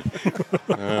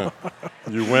 Yeah.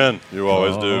 You win. You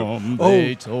always do.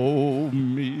 They told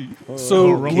me. So,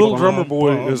 Rum, Little bum, Drummer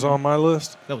Boy bum. is on my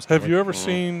list. That was Have Kelly. you ever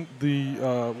seen the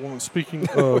one? Speaking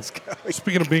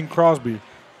of Bing Crosby,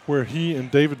 where he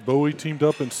and David Bowie teamed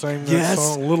up and sang that Yes.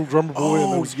 song, Little Drummer Boy? Oh,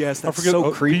 and then, yes, I that's forget,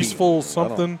 so creepy. Peaceful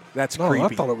something. That's no, I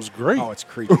creepy. thought it was great. Oh, it's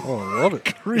creepy. Oh, I love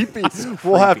it. Creepy.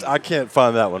 We'll have to, I can't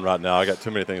find that one right now. I got too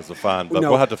many things to find, but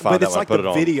we'll have to find but that it's one like and put the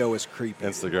it on video is creepy.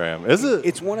 Instagram. Is it?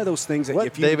 It's one of those things that What,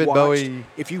 if you David watched, Bowie?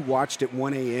 if you watched at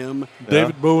 1 a.m.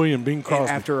 David Bowie and Bing and Crosby.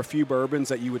 after a few bourbons,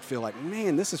 that you would feel like,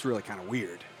 man, this is really kind of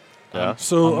weird. Yeah.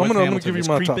 So I'm I'm with gonna Hamilton. give you It's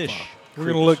my top creepish. 5. We're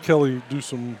gonna let Kelly do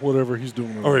some whatever he's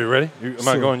doing. Oh, are you ready? Am I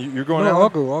So- going? You're going No, out? I'll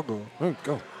go. I'll go. Oh,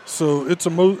 go. So it's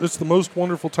it's the most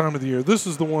wonderful time of the year. This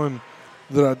is the one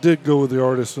that I did go with the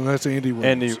artist, and that's Andy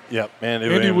Williams. Andy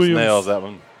Williams. Williams nails that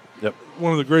one. Yep.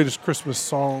 One of the greatest Christmas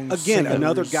songs. Again, singers.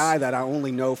 another guy that I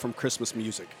only know from Christmas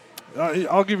music.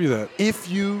 I'll give you that. If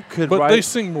you could But write, they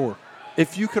sing more.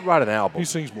 if you could write an album, He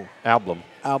sings more.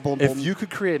 if you could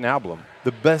create an album,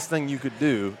 the best thing you could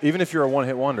do, even if you're a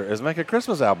one-hit wonder, is make a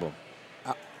Christmas album.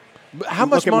 But how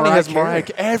much look at money Mariah has Mariah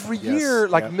Carey. every Yes, year?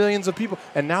 Like yeah. millions of people.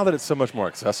 And now that it's so much more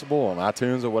accessible on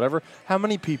iTunes or whatever, how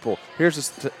many people? Here's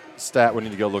a stat we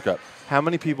need to go look up. How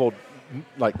many people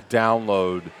like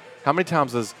download? How many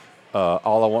times is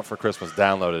All I Want for Christmas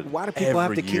downloaded? Why do people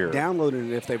have every to year? keep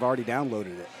downloading it if they've already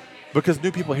downloaded it? Because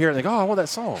new people hear it and they go, oh, I want that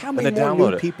song. How and many they more download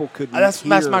new it. people could That's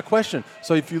hear? my question.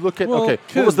 So if you look at, Well, what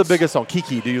was the kids- biggest song?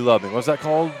 Kiki, Do You Love Me? What was that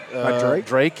called? By Drake?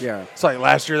 Drake? Yeah. It's like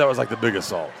last year that was like the biggest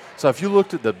song. So if you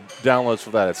looked at the downloads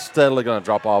for that, it's steadily going to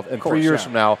drop off. And course, 3 years yeah.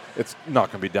 from now, it's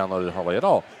not going to be downloaded hardly at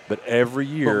all. But every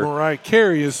But year Mariah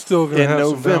Carey is still going to in have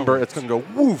November, some it's going to go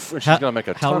woof, and she's going to make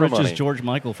a How ton rich of money. is George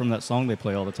Michael from that song they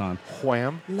play all the time?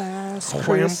 Wham? Last Wham?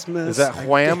 Christmas. Is that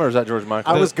Wham or is that George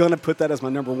Michael? I was going to put that as my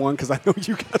number one because I know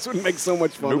you guys would make so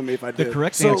much fun of me if I The did.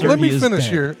 correct So answer let he me is finish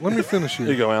dead. here. Let me finish Here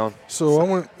you here. go, Alan. So I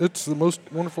went. It's the most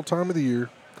wonderful time of the year.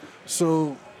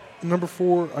 So number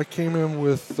 4, I came in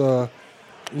with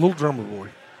Little Drummer Boy,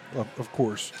 of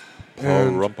course,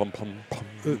 and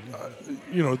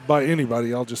by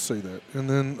anybody. I'll just say that. And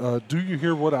then Do You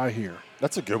Hear What I Hear?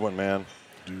 That's a good one, man.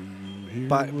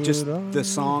 But just What the I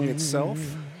song hear. itself.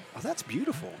 Oh, that's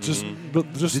beautiful. Just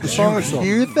the song itself.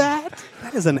 that?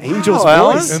 That is an angel's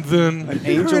Alan? voice. And then An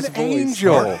angel's voice.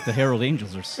 angel. The Herald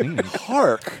Angels are singing.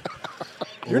 Hark.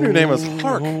 Your new name is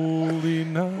Hark. Holy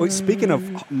night, Wait, speaking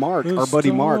of Mark, the our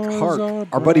buddy Mark, stars Hark, are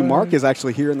our buddy Mark bright. is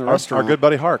actually here in the Our restaurant. good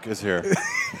buddy Hark is here.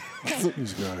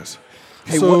 These guys.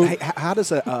 Hey, So- how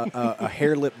does a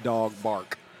hair lip dog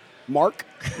bark? Mark?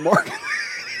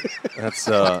 That's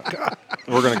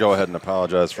we're going to go ahead and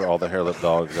apologize for all the hair lip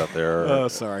dogs out there. Oh,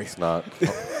 sorry. It's not.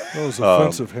 That was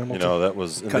offensive, Hamilton. You know, that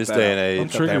was in Cut this that day and out. I'm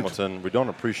age, triggered. Hamilton. We don't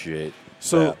appreciate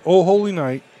So, that. Oh Holy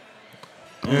Night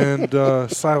and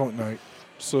Silent Night.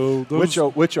 So those.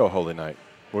 Which oh holy night?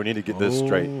 We need to get this Oh,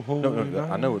 straight. No, holy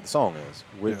I know what the song is.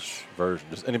 Which Yes. version?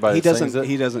 Just anybody He that sings doesn't. it?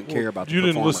 He doesn't care about the You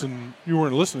didn't performer. listen. You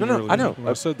weren't listening. No, earlier I know. when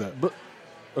I said that. But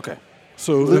okay.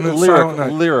 So then it's Silent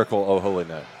Night. Lyrical oh holy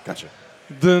night. Gotcha.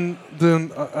 Then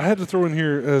I had to throw in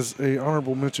here as a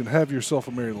honorable mention. Have yourself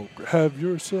a merry little. Have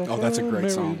yourself. Oh, that's a great merry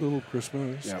song. Little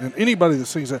Christmas. Yeah. And anybody that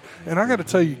sings that. And I got to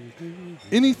tell you,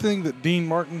 anything that Dean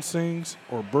Martin sings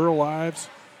or Burl Ives.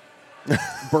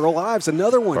 Burl Ives,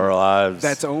 another one. Burl Ives.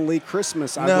 That's only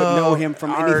Christmas. I wouldn't know him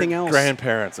from our anything else.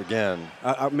 Grandparents again.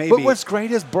 Maybe. But what's great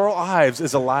is Burl Ives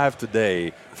is alive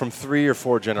today from 3 or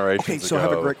 4 generations Okay, ago. so I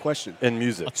have a great question. In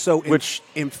music. So which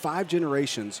in 5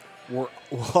 generations, will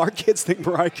our kids think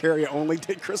Mariah Carey only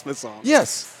did Christmas songs?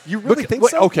 yes, You really think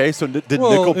so? Okay, so did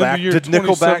Well, in the Nickelback year did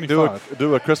Nickelback do 2075.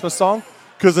 do a Christmas song?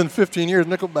 Because in 15 years,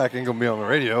 Nickelback ain't gonna be on the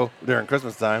radio during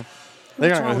Christmas time. They're What's not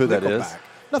gonna know wrong who with that is. Nickelback?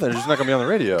 Nothing. They're just not gonna be on the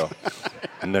radio.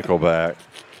 Nickelback,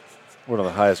 one of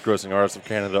the highest grossing artists of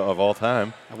Canada of all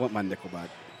time. I want my Nickelback.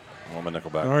 I want my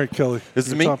Nickelback. All right, Kelly. This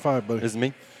is your me. Top 5, buddy. This is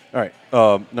me. All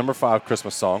right. Number 5,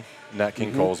 Christmas song. Nat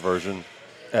King Cole's version.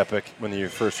 Epic. When you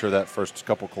first hear that first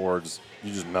couple chords,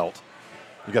 you just melt.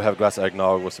 You got to have a glass of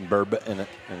eggnog with some bourbon in it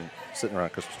and sitting around a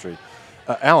Christmas tree.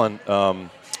 Alan,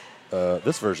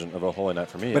 this version of A Holy Night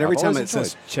for me. But every I've time always it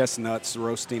enjoyed. says chestnuts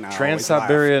roasting, I always laugh.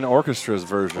 Trans-Siberian Orchestra's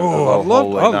version Oh, of A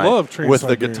Holy I Night. love with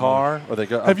the Trans-Siberian. guitar.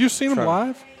 Or Have you seen them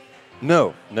live?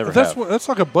 No, never That's have. that's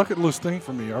like a bucket list thing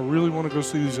for me. I really want to go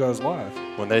see these guys live.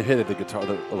 When they hit it, the guitar,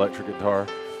 the electric guitar.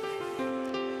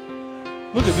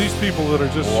 Look at these people that are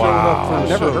just showing up for I've the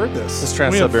never show. heard this. It's We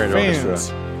have Trans-Siberian fans.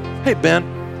 Orchestra. Hey, Ben.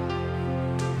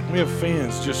 We have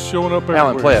fans just showing up everywhere.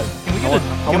 Alan, play it.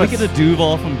 Can we get a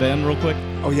Duval from Ben real quick?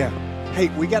 Oh, yeah. Hey,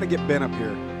 we got to get Ben up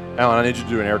here. Alan, I need you to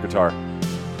do an air guitar.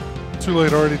 Too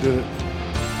late, already did it.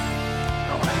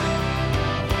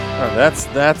 All right,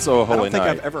 that's Oh I Holy don't think Night.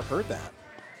 I've ever heard that.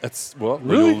 It's we'll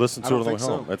Really? listen I to it don't on the way think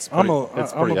so. home. It's I'm pretty,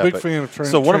 it's a pretty big epic. fan of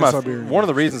So one Trans-Siberian. of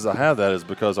the reasons I have that is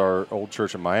because our old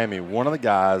church in Miami, one of the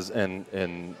guys in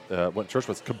went to church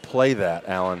with could play that,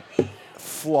 Alan,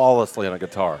 flawlessly on a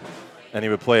guitar, and he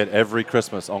would play it every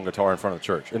Christmas on guitar in front of the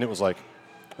church, and it was like,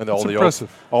 and all That's the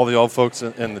impressive. all the old folks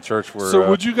in the church were. So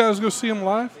would you guys go see them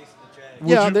live?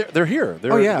 Yeah, you- they're here.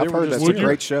 Oh, yeah, they I've were heard just that's a Would you-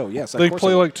 great show. Yes, of They course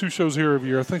play I would. like 2 shows here every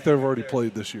year. I think they've already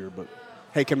played this year, but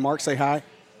Hey, can Mark say hi?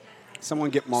 Someone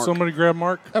get Mark. somebody grab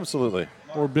Mark Absolutely.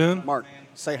 or Ben. Mark,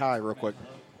 say hi real quick.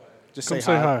 Just Come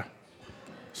say hi.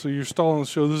 So you're stalling the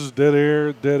show. This is Dead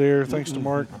Air, thanks to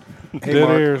Mark. Hey, Dead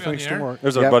Mark. Air, We on thanks the to air? Mark.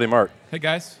 There's our Yep. buddy Mark. Hey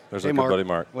guys, There's Hey, our good Mark. buddy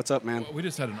Mark. What's up, man? we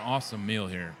just had an awesome meal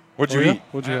here. What'd you Oh, yeah? eat?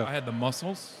 What'd you I have? had the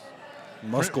mussels,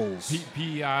 Muscles.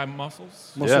 PEI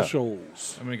mussels. Muscle Yeah.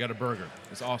 shoals. And we got a burger.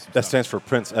 It's awesome. That stuff. stands for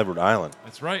Prince Edward Island.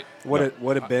 That's right. What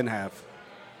did Ben have?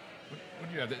 What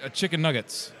do you have? Chicken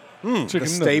nuggets. Chicken the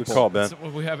nuggets. staple. Call Ben. That's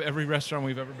what we have every restaurant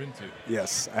we've ever been to.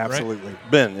 Yes, absolutely.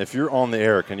 Ben, if you're on the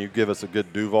air, can you give us a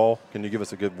good Duval? Can you give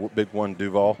us a good big one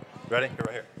Duval? Ready? Here,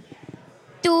 right here.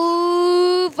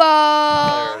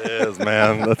 Duval. There it is,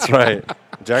 man. That's right.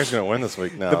 Jack's going to win this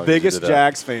week now. The You biggest did that.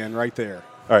 Jags fan right there.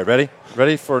 All right, ready?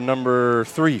 Ready for number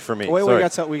 3 for me. Wait, Sorry.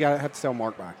 we got to have to tell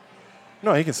Mark by.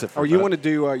 No, he can sit for Or a you minute. want to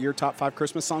do your top 5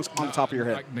 Christmas songs on the top of your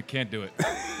head? I can't do it.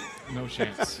 No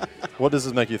chance. What does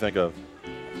this make you think of?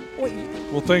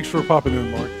 Well, thanks for popping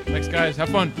in, Mark. Thanks, guys. Have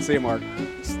fun. See you, Mark.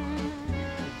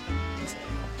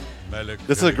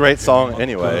 This is a great song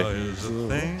anyway.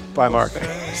 Bye, Mark.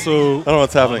 So I don't know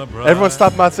what's happening. Everyone's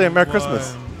stopping by saying Merry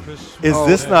Christmas. Is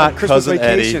this not Christmas Cousin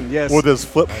Vacation, Eddie yes. with his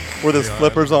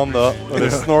flippers on with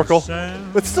his snorkel?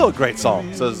 It's still a great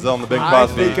song. Says on the Bing I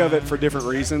Crosby. think of it for different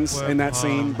reasons in that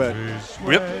scene, but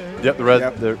Yep. The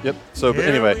red. Yep. So, but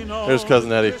anyway, there's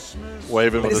Cousin Eddie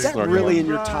waving with is his that snorkel. really on. in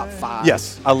your top 5?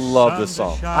 Yes, I love this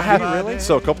song. I have Really?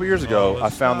 So a couple years ago, I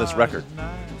found this record.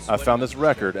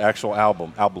 Actual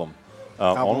album.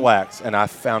 On wax, and I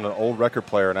found an old record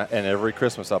player, and every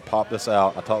Christmas I pop this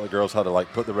out. I taught the girls how to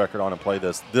like put the record on and play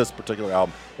this particular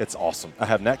album. It's awesome. I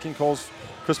have Nat King Cole's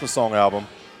Christmas song album,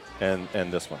 and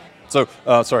this one. So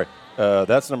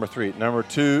that's number 3. Number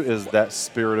 2 is That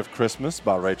Spirit of Christmas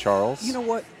by Ray Charles. You know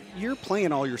what? You're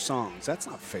playing all your songs. That's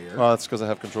not fair. That's because I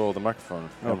have control of the microphone.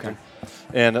 Okay.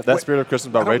 And That Wait, Spirit of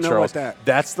Christmas by I don't Ray know Charles. what that-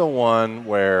 That's the one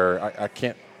where I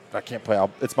can't play.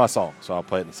 It's my song, so I'll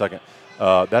play it in a second.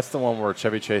 That's the one where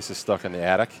Chevy Chase is stuck in the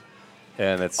attic,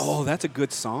 and it's that's a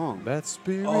good song. That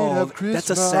Spirit Oh, of Christmas.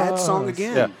 that's a sad song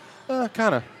again. Yeah,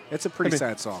 kind of. It's a pretty Maybe.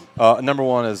 sad song. Number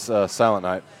 1 is Silent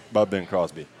Night by Bing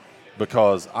Crosby,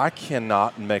 because I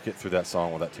cannot make it through that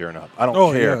song without tearing up. I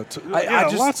don't care. Yeah. I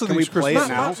just Lots of can these we play it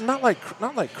Christmas now?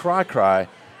 not like cry,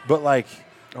 but like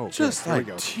just good. Here we like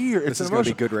go. tear. This It's is gonna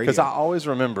be good radio. because I always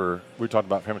remember we talked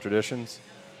about family traditions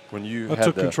when you I had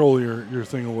took the, control of your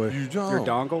thing away. You don't. Your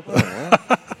dongle?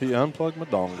 He unplugged my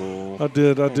dongle. I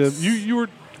did. You were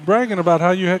bragging about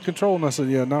how you had control, and I said,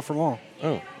 yeah, not for long.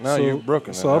 Oh, now So- you've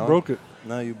broken it. So I Alan. broke it.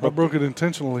 Now you I broke it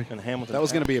intentionally. in Hamilton. That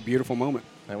was going to be a beautiful moment.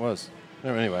 It was.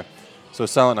 Anyway, so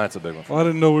Silent Night's a big one. Well, I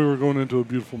didn't know we were going into a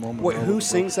beautiful moment. Wait, I who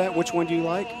wasn't sings that? Which one do you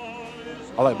like?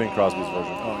 I like Bing Crosby's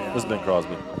version. Oh, yeah. This is Bing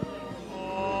Crosby.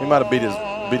 He might have beat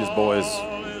his boys.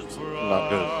 Not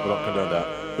good. We don't condone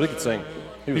that. But he could sing.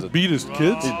 He was He beat his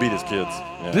kids? He beat his kids.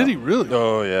 Yeah. Did he really?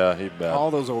 Oh yeah, he bad.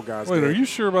 All those old guys. Wait, did. are you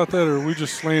sure about that, or are we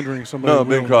just slandering somebody? No, we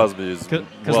Bing don't Crosby is Because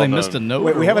well they known. missed a note.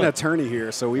 Wait, we or have an what? attorney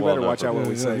here, so we Well better done watch for out what know?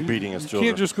 we Yeah, say. you- beating his You children.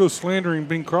 can't just go slandering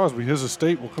Bing Crosby. His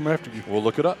estate will come after you. We'll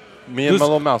look it up. Me and This- my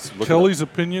little mouse. Look Kelly's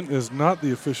opinion is not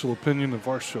the official opinion of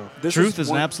our show. This Truth is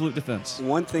an one, absolute defense.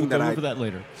 one thing We'll that go I over that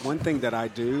later. one thing that I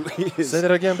do it up. is Say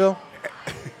that again, Bill.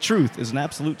 Truth is an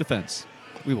absolute defense.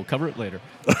 We will cover it later.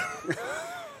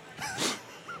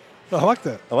 I like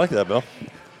that. I like that, Bill.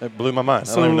 It blew my mind. I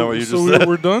So, don't even know what you so just we're, said.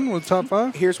 we're done with top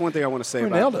 5? Here's one thing I want to say We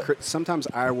about nailed it. sometimes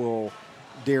I will,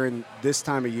 during this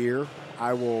time of year,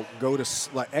 I will go to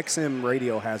like XM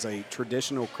Radio has a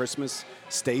traditional Christmas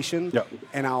station, Yep.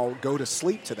 and I'll go to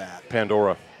sleep to that.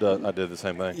 Pandora. I did the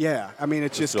same thing. Yeah, I mean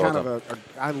it's Just just do all kind the of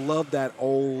I love that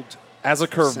old. As a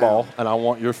curveball, Sound. and I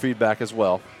want your feedback as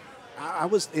well. I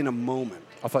was in a moment.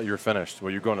 I thought you were finished.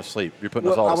 Well, you're going to sleep. You're putting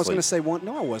Well, us all I to was sleep. going to say one.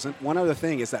 No, I wasn't. One other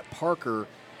thing is that Parker.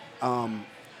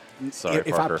 Sorry,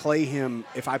 if Parker.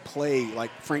 I play like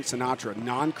Frank Sinatra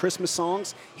non-Christmas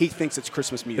songs, he thinks it's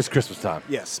Christmas music. It's Christmas time.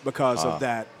 Yes, because of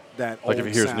that Like old if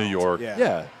he hears sound. New York.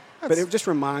 Yeah. But it just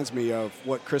reminds me of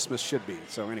what Christmas should be.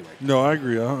 So anyway, No, I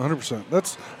agree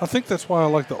 100%. I think that's why I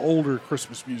like the older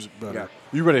Christmas music better. Yeah.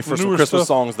 You ready for The some newer Christmas stuff-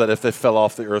 songs that if they fell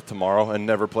off the earth tomorrow and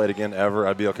never played again ever,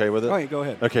 I'd be okay with it? Oh, yeah, go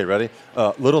ahead. Okay, ready?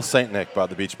 Little Saint Nick by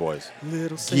the Beach Boys.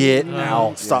 Little Get Saint out.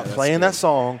 Nick. Stop Yeah, that's playing good. that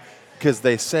song because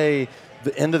they say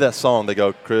the end of that song, they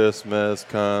go, Christmas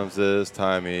comes this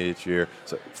time each year.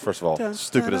 So, first of all, Dun,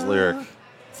 stupidest dun, lyric. dun.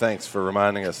 Thanks for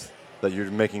reminding us that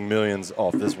you're making millions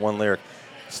off this one lyric.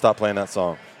 Stop playing that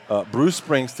song. Bruce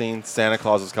Springsteen, Santa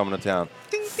Claus is coming to town.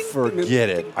 Forget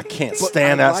it. I can't But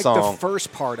stand I that like song. the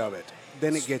first part of it.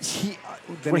 Then it gets.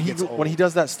 Then when it he gets old. when he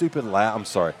does that stupid laugh, I'm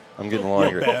sorry, I'm getting a little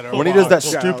angry. better When he does that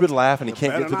watch out. stupid laugh and he You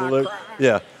can't get to better the not lyric, cry.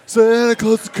 yeah, Santa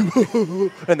Claus, come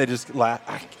on, and they just laugh.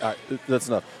 That's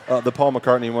enough. The Paul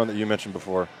McCartney one that you mentioned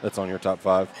before, that's on your top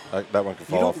 5. That one can you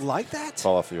fall off, don't like that?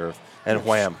 fall off the earth. And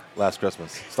Wham, Last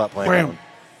Christmas. Stop playing Wham. that one.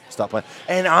 Stop playing.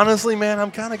 And honestly, man,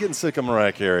 I'm kind of getting sick of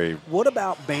Mariah Carey. What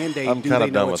about Band-Aid? I'm Do kinda they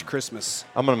done know with it's it. Christmas?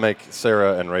 I'm gonna make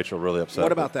Sarah and Rachel really upset.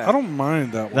 What about that? I don't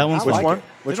mind that one. That one's I Which like one? it.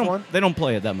 Which they don't, one? They don't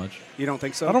play it that much. You don't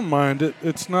think so? I don't mind it.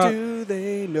 It's not. Do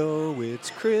they know it's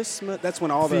Christmas? That's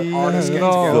when all the Feel artists get it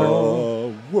together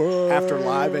all. after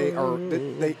Live Aid. Or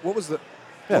they what was the?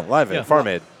 Yeah, Live Aid, Yeah. Farm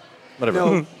Aid, whatever. No,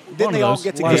 One didn't of they all those.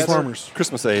 get Last together? Farmers.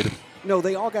 Christmas Aid, No,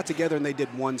 they all got together and they did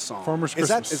one song. Farmer's is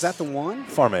that Christmas. that the one?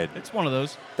 Farm Aid, It's one of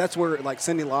those. That's where like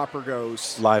Cyndi Lauper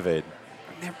goes. Live Aid,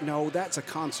 No, that's a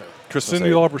concert. Christmas Cyndi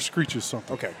Aid. Lauper screeches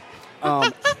something. Okay.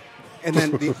 And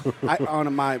then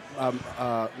on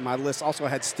my list also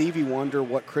had Stevie Wonder,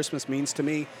 "What Christmas Means to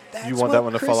Me." That's You want what that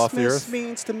one to fall off the Christmas earth?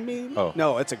 means to me. Oh.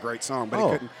 No, it's a great song,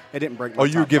 but it didn't break my Oh,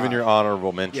 you were top giving five. your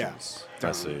honorable mentions. Yeah.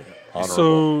 I see. Honorable.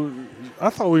 So I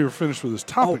thought we were finished with this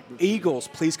Oh, topic. Eagles,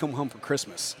 "Please Come Home for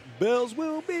Christmas." Bells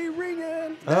will be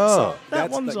ringing. Oh. That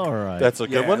one's all right. That's a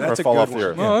good one, That's or a fall good off one. the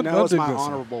earth? No, I No, it's dig my that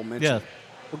song. honorable mention. yeah.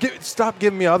 Well, stop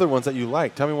giving me other ones that you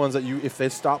like. Tell me ones that if they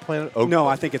stop playing it. Oh, No,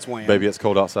 I think it's Wham. Baby, it's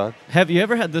cold outside. Have you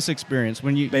ever had this experience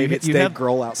when you Baby, it's you Dave have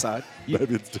Grohl outside.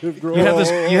 Baby, it's Dave Grohl.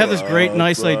 you have this great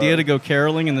nice idea to go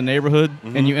caroling in the neighborhood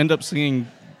and you end up singing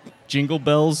Jingle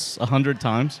Bells 100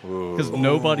 times because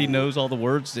nobody knows all the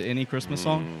words to any Christmas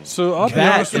song? So I'll be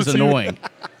That honest is with you. annoing.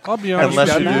 I'll be honest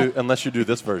Unless with you you. do, unless you do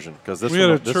this version, because this We had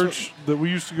one, a this church that we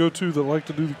used to go to that liked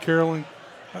to do the caroling.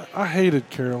 I hated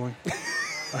caroling.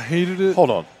 I hated it. Hold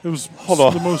on. It was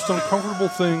on. the most uncomfortable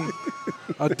thing.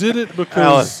 I did it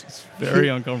because Very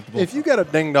uncomfortable. If you got a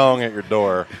ding dong at your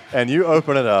door and you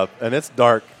open it up and it's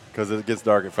dark because it gets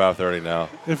dark at 5:30 now.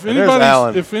 if and there's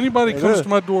Alan. anybody comes Yeah. to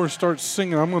my door and starts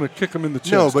singing, I'm going to kick them in the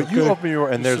chest. No, but you okay? open your door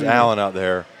and Just there's so you know. Alan out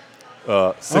there.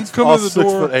 I'm coming to the 6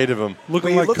 door foot 8 of them. looking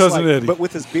But he like looks Cousin Eddie. But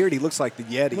with his beard, he looks like the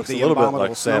Yeti, Looks a the little bit abominable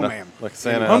like Santa. snowman. Like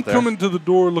Santa I'm out there. coming to the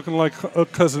door looking like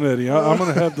Cousin Eddie. I'm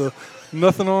going to have the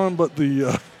nothing on but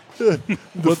the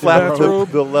the bathrobe.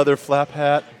 the leather flap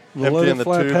hat, The emptying leather the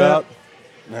flap tube hat. out.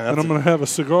 And I'm going to have a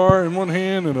cigar in one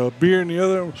hand and a beer in the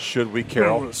other. Should we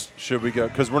carol? Yes. Should we go?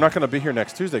 Because we're not going to be here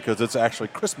next Tuesday because it's actually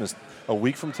Christmas. A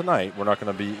week from tonight, we're not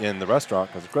going to be in the restaurant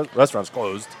because the restaurant's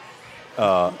closed.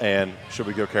 And should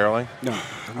we go caroling? No.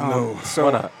 No. So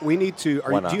Why not? we need to.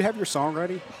 Why not? Do you have your song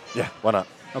ready? Yeah, why not?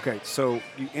 Okay, so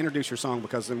you introduce your song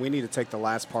because then we need to take the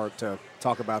last part to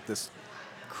talk about this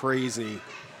crazy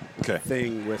Okay.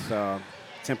 thing with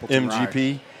Templeton Rye.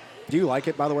 MGP. Do you like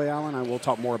it, by the way, Alan? I will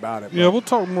talk more about it. Yeah, but- we'll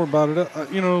talk more about it.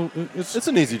 It's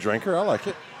an easy drinker. I like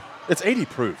it. It's 80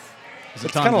 proof. Is it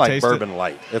It's time kind to of like taste it? bourbon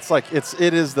light.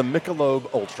 It is the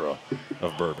Michelob Ultra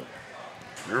of bourbon.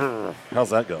 How's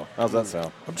that go? How's that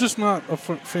sound? I'm just not a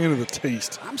fan of the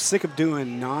taste. I'm sick of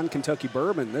doing non-Kentucky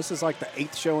bourbon. This is like the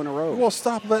 8th show in a row. Well,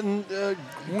 stop letting Go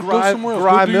Gry somewhere else.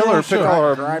 Go do your Miller own pick show. all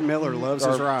our, Gry Miller loves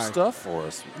his our rye. stuff for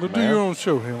us. Go do man. your own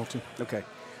show, Hamilton. Okay.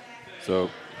 So,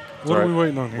 What are we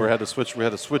waiting on here? We had to switch. We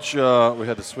had to switch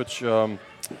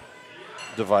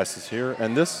devices here,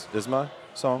 and this is my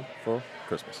song for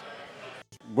Christmas.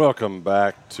 Welcome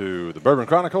back to the Bourbon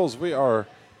Chronicles. We are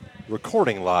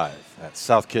recording live at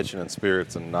South Kitchen and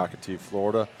Spirits in Nocatee,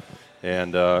 Florida.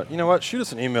 And you know what? Shoot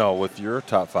us an email with your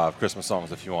top 5 Christmas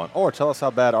songs if you want, or tell us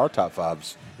how bad our top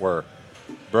 5s were.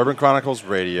 Bourbon Chronicles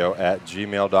Radio at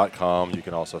gmail.com. You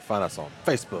can also find us on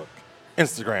Facebook,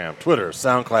 Instagram, Twitter,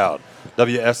 SoundCloud,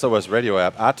 WSOS radio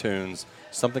app, iTunes,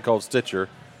 something called Stitcher,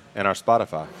 and our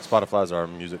Spotify. Spotify is our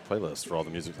music playlist for all the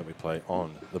music that we play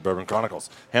on the Bourbon Chronicles.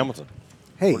 Hamilton,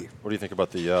 Hey. what do you think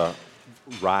about the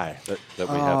rye that we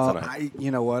have tonight?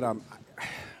 You know what? I'm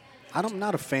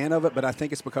not a fan of it, but I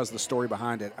think it's because of the story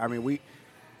behind it. I mean,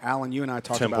 Alan, you and I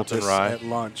talked Templeton about this Rye. at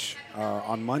lunch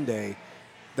on Monday.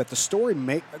 That the story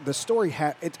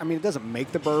it doesn't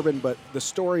make the bourbon, but the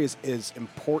story is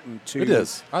important to It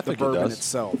is. I the think it bourbon does.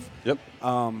 itself. Yep.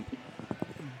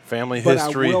 Family But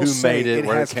history, I will who say made it,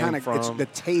 where it has came kinda, from. the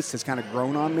taste has kind of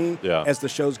grown on me Yeah. as the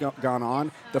show's gone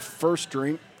on. The first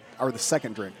drink, or the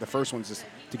second drink, the first one's just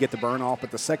to get the burn off,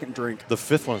 but the second drink, The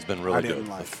fifth one's been really I good. didn't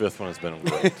like. The fifth one has been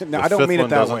great. No, the I don't fifth mean it one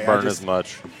that doesn't way. I burn just- as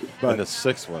much. but- And the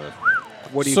sixth one is,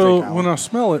 what do you So think, Alan? when I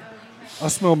smell it, I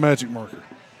smell magic marker.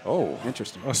 oh.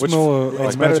 Interesting. I smell It's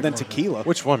a better magic than marker. tequila.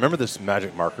 Which one? Remember this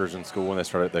magic markers in school when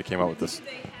they came out with this?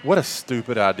 What a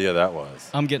stupid idea that was.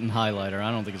 I'm getting highlighter.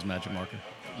 I don't think it's magic marker.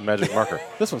 Magic marker.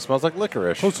 This one smells like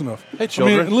licorice. Close enough. Hey,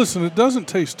 children. I mean, listen, it doesn't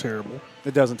taste terrible,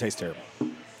 It doesn't taste terrible.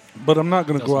 but I'm not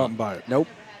going to Does go not. out and buy it. Nope.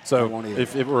 I So won't either.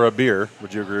 if it were a beer,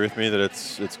 would you agree with me that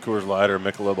it's Coors Light or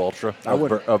Michelob Ultra I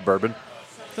wouldn't. of bourbon?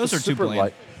 Those are too super bland.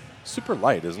 light. Super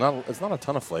light. It's not a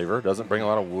ton of flavor. It doesn't bring a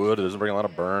lot of wood. It doesn't bring a lot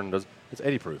of burn. It's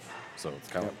 80 proof. So it's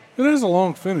kind of It has a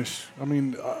long finish. I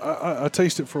mean, I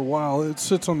taste it for a while. It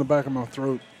sits on the back of my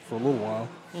throat for a little while.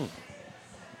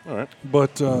 all right.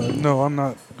 But no, I'm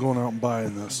not going out and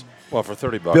buying this. Well, for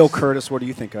 $30. Bill Curtis, what do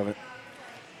you think of it?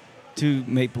 Too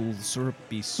maple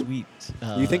syrupy sweet.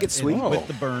 You think it's sweet? With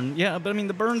the burn. Yeah, but I mean,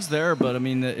 the burn's there, but I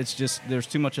mean, it's just, there's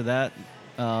too much of that.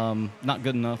 Not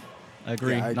good enough. I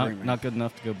agree. Yeah, I agree, man. Not good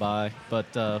enough to go buy, but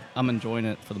I'm enjoying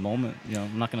it for the moment. You know,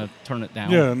 I'm not going to turn it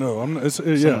down. Yeah, no, I'm. It's,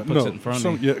 yeah, Someone puts no. it in front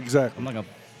of me. Yeah, exactly. I'm not going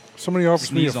to. Somebody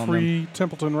offers me a sneeze on free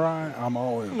Templeton Rye, I'm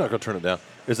all I'm in. not going to turn it down.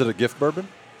 Is it a gift bourbon?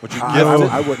 Would you gift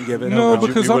I it? wouldn't give it. No, would you-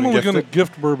 because you I'm wouldn't only gift going to it?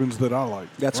 gift bourbons that I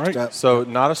like. That's right. So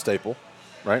not a staple.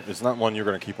 right? It's not one you're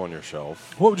going to keep on your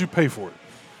shelf. What would you pay for it?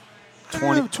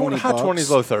 20 high bucks. 20s,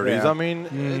 low 30s. Yeah. I mean,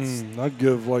 it's. I'd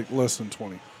give like less than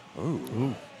 20.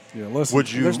 Ooh. Yeah, less. Would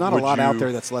than, you? There's not a would lot out you-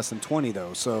 there that's less than 20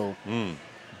 though. So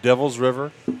Devil's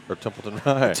River or Templeton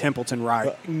Rye? Templeton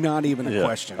Rye, not even a Yeah,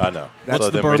 question. I know. What's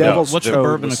So the then we bourbon? know. Devil's What's the Chode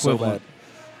bourbon was so equivalent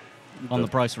on the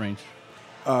price range?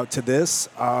 To this,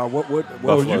 what would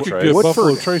Buffalo you could Trace. get Woodford-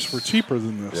 Buffalo Trace for cheaper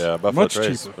than this. Yeah, Buffalo much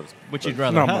Trace. cheaper. Which you'd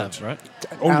rather Not have, much. right?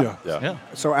 Oh yeah. Yeah.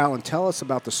 So Alan, tell us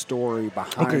about the story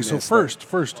behind Okay, so this.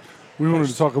 first, we wanted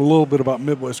to talk a little bit about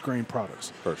Midwest Grain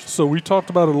Products. First. So we talked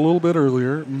about it a little bit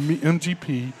earlier.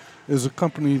 MGP is a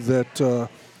company that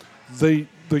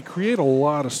they create a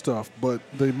lot of stuff, but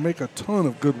they make a ton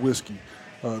of good whiskey.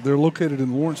 They're located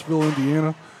in Lawrenceville,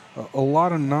 Indiana. A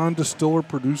lot of non-distiller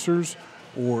producers,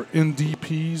 or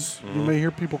NDPs, you may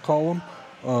hear people call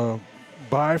them,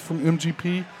 buy from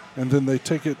MGP, and then they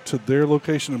take it to their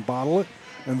location and bottle it,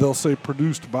 and they'll say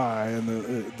produced by, and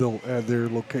they'll add their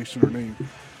location or name.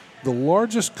 The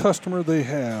largest customer they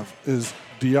have is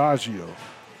Diageo.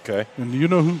 Okay. And do you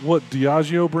know what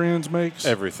Diageo brands makes?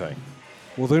 Everything.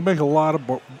 Well, they make a lot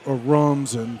of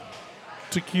rums and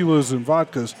tequilas and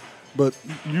vodkas, but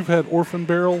you've had Orphan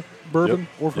Barrel bourbon, Yep.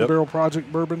 Orphan Yep. Barrel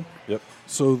Project bourbon. Yep.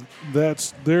 So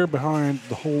they're behind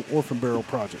the whole Orphan Barrel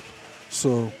project.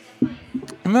 So,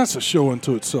 and that's a show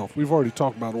unto itself. We've already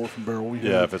talked about Orphan Barrel.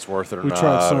 Yeah, if it's worth it or we not.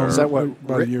 tried some. or- Is that what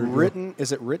About a year ago. written?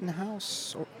 Is it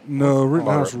Rittenhouse? Or, No,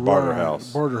 Rittenhouse Barter Rye.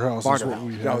 House. Barter House is Barter what House.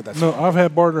 we Oh, had. that's No, I've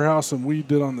had Barter House, and we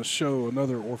did on the show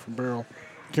another Orphan Barrel.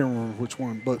 Can't remember which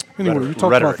one, but anyway, we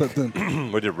talked Rhetoric. about that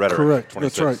then. We did Rhetoric. Correct.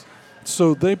 26. That's right.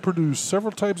 So they produce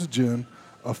several types of gin,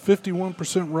 a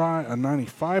 51% rye, a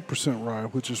 95% rye,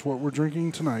 which is what we're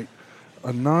drinking tonight,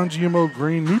 a non-GMO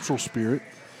grain neutral spirit,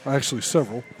 actually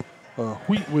several,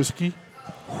 wheat whiskey.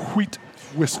 Are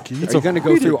you going to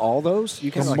go through all those? You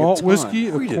A can like malt ton. whiskey,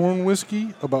 a corn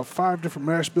whiskey, about 5 different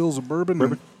mash bills of bourbon,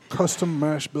 and custom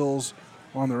mash bills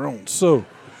on their own. So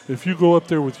if you go up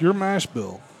there with your mash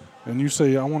bill and you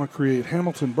say, I want to create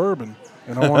Hamilton bourbon,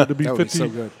 and I want it to be That would be so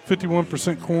good.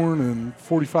 51% corn and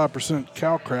 45%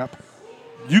 cow crap,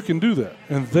 you can do that.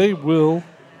 And they will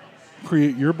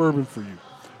create your bourbon for you.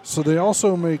 So they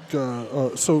also make,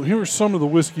 so here are some of the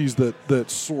whiskeys that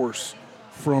source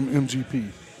from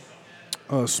MGP.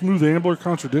 Smooth Ambler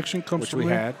Contradiction comes Which from we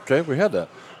there. had. Okay, we had that.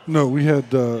 No, we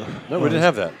had. No, we didn't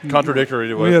have that. Contradictory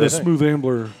to what We had they a think. Smooth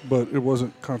Ambler, but it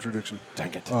wasn't Contradiction.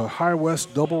 Dang it. High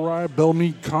West Double Rye,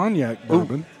 Bellmead Cognac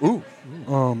Bourbon, Ooh.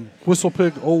 Whistle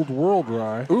Pig Old World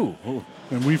Rye, Ooh.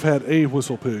 and we've had a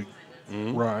Whistle Pig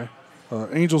Rye,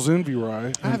 Angel's Envy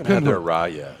Rye. I haven't and had their Pinhook. rye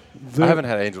yet. They're- I haven't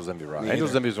had Angel's Envy rye. Me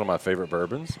Angel's either. Envy is one of my favorite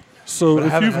bourbons. So But I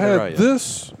if haven't you've had their rye had yet.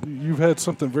 this, you've had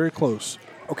something very close.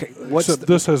 Okay, what's Except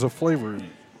this has a flavor in it.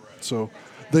 So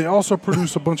they also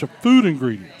produce a bunch of food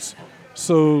ingredients.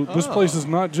 So this place is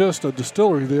not just a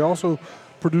distillery. They also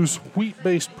produce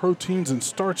wheat-based proteins and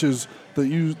starches that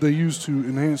they use to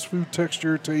enhance food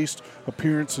texture, taste,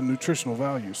 appearance, and nutritional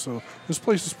value. So this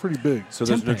place is pretty big. So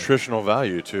there's nutritional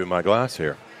value to my glass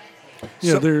here.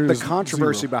 Yeah, so there the is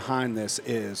controversy zero. behind this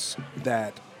is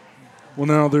that Well,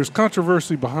 now there's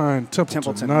controversy behind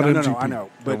Templeton, not no, MGP. I know,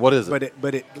 But what is it?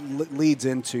 But it leads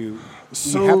into.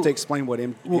 So- you have to explain what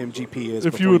Well, MGP is.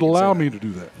 If before you would can say allow that. me to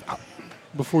do that,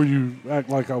 before you act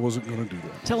like I wasn't going to do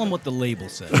that. Tell them what the label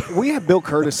said. We have Bill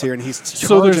Curtis here, and he's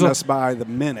So there's charging a- us by the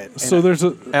minute. So and there's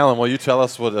a Alan, will you tell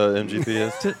us what MGP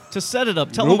is? to set it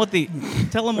up, tell Nope.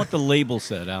 them what the label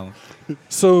said, Alan.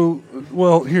 So,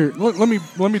 well, here let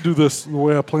me do this the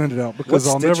way I planned it out because What's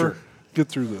I'll Stitcher? never get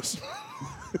through this.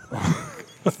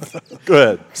 Go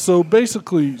ahead. So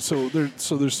basically,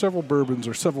 there's several bourbons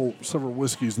or several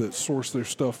whiskeys that source their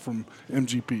stuff from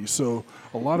MGP. So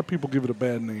a lot of people give it a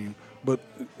bad name, but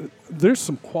there's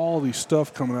some quality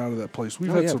stuff coming out of that place. We've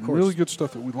had yeah, of some course. really good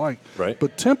stuff that we like. Right.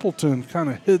 But Templeton kind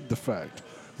of hid the fact.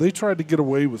 They tried to get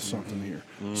away with something here.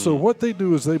 So what they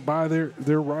do is they buy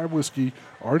their rye whiskey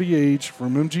already aged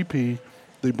from MGP.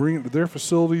 They bring it to their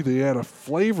facility. They add a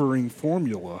flavoring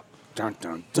formula, dun,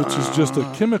 dun, dun. which is just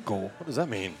a chemical What does that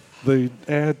mean? they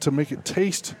add to make it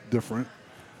taste different.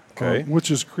 Okay.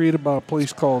 Which is created by a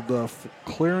place called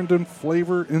Clarendon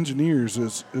Flavor Engineers.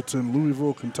 It's in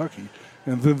Louisville, Kentucky,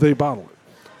 and then they bottle it.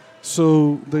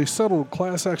 So they settled a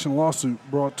class action lawsuit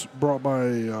brought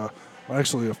by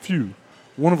actually a few.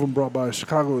 One of them brought by a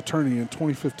Chicago attorney in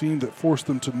 2015 that forced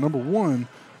them to, number one,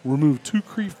 remove two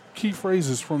key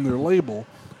phrases from their label.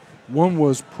 One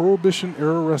was Prohibition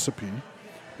era recipe,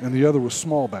 and the other was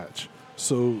small batch.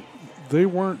 So they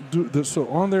weren't so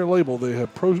on their label they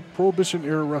had Prohibition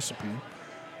era recipe,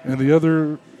 and the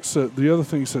other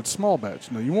said small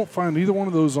batch. Now you won't find either one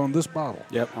of those on this bottle.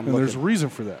 Yep, I'm and there's a looking. reason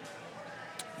for that.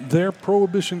 Their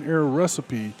Prohibition era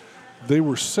recipe, they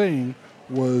were saying,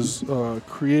 was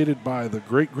created by the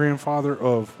great grandfather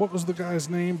of what was the guy's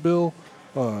name, Bill?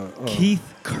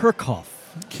 Keith Kirchhoff.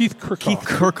 Keith Kirchhoff. Keith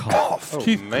Kirchhoff. Oh,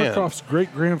 Keith man. Kirchhoff's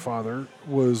great grandfather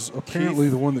was apparently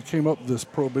the one that came up with this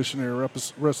Prohibition era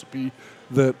recipe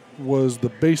that was the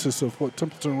basis of what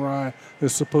Templeton Rye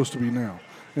is supposed to be now.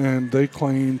 And they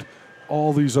claimed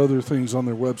all these other things on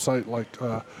their website, like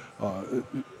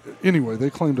anyway, they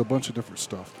claimed a bunch of different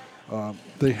stuff.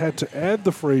 They had to add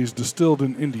the phrase distilled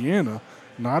in Indiana,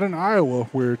 not in Iowa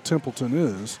where Templeton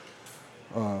is.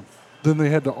 Then they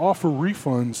had to offer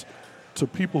refunds to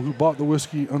people who bought the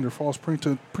whiskey under false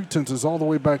pretenses all the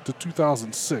way back to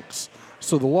 2006.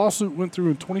 So the lawsuit went through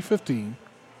in 2015,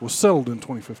 was settled in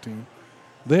 2015.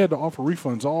 They had to offer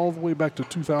refunds all the way back to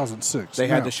 2006. They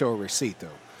had Now, to show a receipt, though.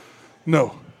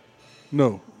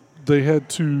 No. They had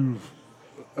to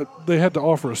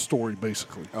offer a story,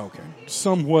 basically, Okay.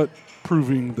 somewhat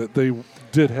proving that they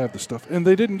did have the stuff, and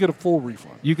they didn't get a full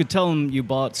refund. You could tell them you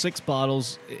bought 6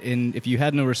 bottles, and if you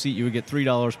had no receipt, you would get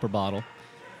 $3 per bottle.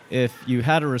 If you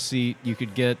had a receipt, you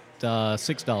could get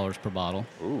 $6 per bottle.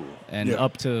 Ooh. And Yeah.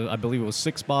 up to, I believe it was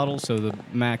 6 bottles, so the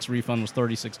max refund was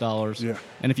 $36. Yeah.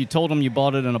 And if you told them you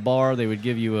bought it in a bar, they would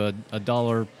give you a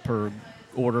dollar per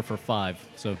order for 5.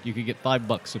 So you could get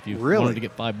 $5 if you Really? wanted to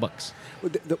get $5.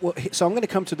 So I'm going to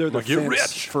come to their Like, you're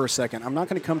defense rich. for a second. I'm not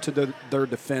going to come to their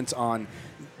defense on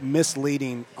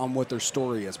misleading on what their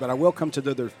story is, but I will come to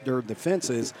their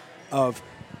defenses of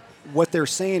what they're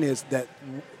saying is that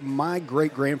my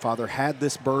great-grandfather had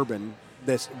this bourbon.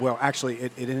 Actually,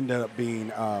 it ended up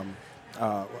being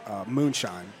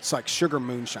moonshine. It's like sugar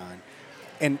moonshine.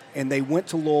 And they went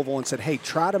to Louisville and said, hey,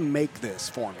 try to make this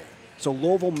for me. So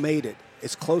Louisville made it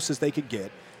as close as they could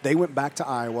get. They went back to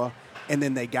Iowa, and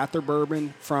then they got their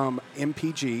bourbon from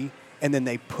MPG, and then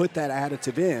they put that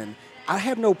additive in. I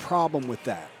have no problem with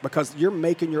that because you're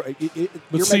making your you're see,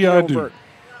 making your I own do. bourbon.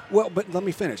 Well, but let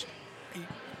me finish.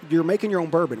 You're making your own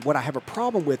bourbon. What I have a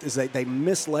problem with is that they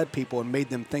misled people and made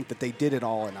them think that they did it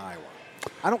all in Iowa.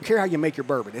 I don't care how you make your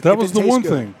bourbon. That was it the tastes one good.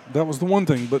 thing. That was the one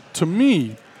thing. But to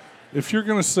me, if you're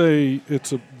going to say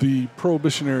it's the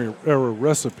Prohibition era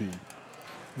recipe,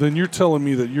 then you're telling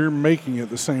me that you're making it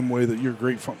the same way that your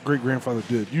great-grandfather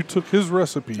did. You took his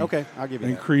recipe Okay, I'll give you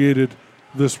and that. created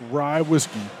this rye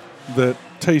whiskey that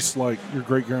tastes like your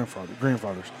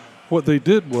grandfather's. What they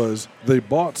did was they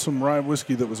bought some rye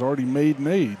whiskey that was already made and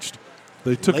aged.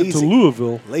 They took it to Lazy.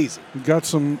 Louisville, Lazy. got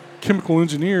some chemical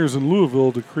engineers in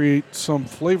Louisville to create some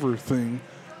flavor thing,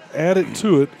 add it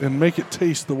to it, and make it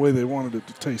taste the way they wanted it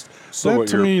to taste. So that, what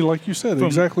to you're- me, like you said,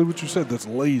 exactly what you said, that's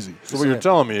lazy. So what you're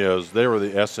telling me is they were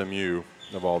the SMU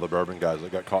of all the bourbon guys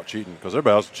that got caught cheating because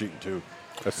everybody else was cheating too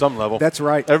at some level. That's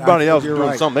right. Everybody else was You're doing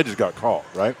right. something. They just got caught,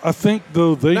 right? I think,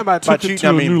 though, they Now, by took it cheating, to I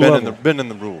a mean new bending level. bending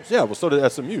the rules. Yeah, well, so did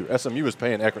SMU. SMU was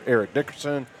paying Eric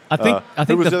Dickerson. I think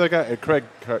who was the- the other guy?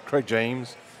 Craig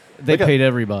James. They got- paid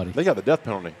everybody. They got the death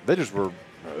penalty. They just were.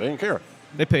 They didn't care.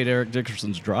 They paid Eric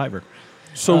Dickerson's driver.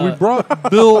 So we brought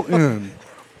Bill in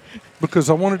because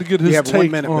I wanted to get his have 1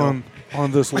 take minute,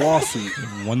 on this lawsuit.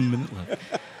 1 minute left.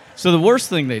 So the worst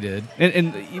thing they did,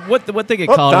 and what they get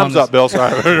Oh, caught on time's up, Bill.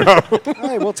 Sorry.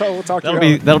 Hey, we'll talk. That'll to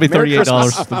you. be Merry $38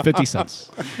 Christmas. and 50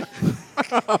 cents.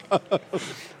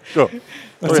 Go.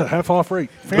 That's a half-off rate.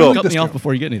 Bill, Family Cut me discount. off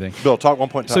before you get anything. Bill, talk 1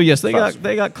 point. So yes, they fast.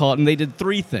 got caught, and they did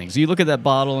 3 things. You look at that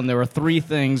bottle, and there are 3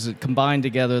 things that combined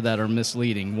together that are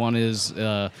misleading. One is,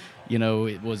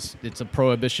 it's a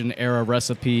Prohibition era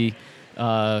recipe.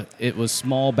 It was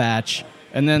small batch,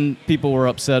 and then people were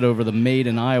upset over the made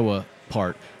in Iowa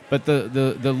part. But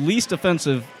the least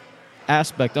offensive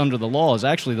aspect under the law is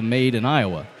actually the made in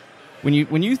Iowa. When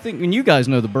you guys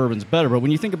know the bourbons better, but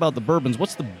when you think about the bourbons,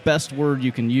 what's the best word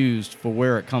you can use for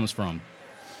where it comes from?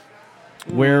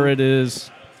 Where it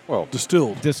is Well,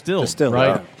 Distilled. distilled, Distilled,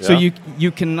 right? yeah. So Yeah. you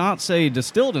cannot say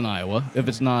distilled in Iowa if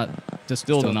it's not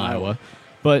distilled in Iowa,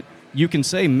 but you can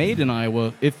say made in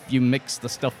Iowa if you mix the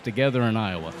stuff together in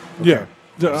Iowa. Yeah.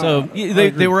 So I they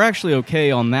agree. were actually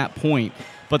okay on that point,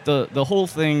 but the whole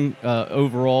thing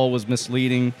overall was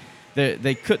misleading.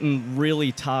 They couldn't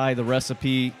really tie the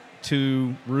recipe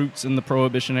to roots in the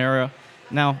Prohibition era.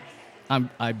 Now,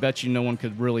 I bet you no one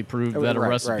could really prove that a Right,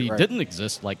 recipe right. didn't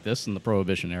exist like this in the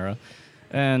Prohibition era.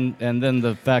 And then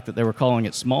the fact that they were calling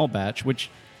it small batch,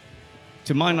 which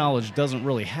to my knowledge doesn't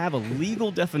really have a legal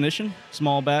definition,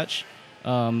 small batch.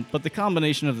 But the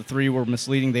combination of the 3 were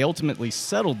misleading. They ultimately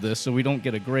settled this, so we don't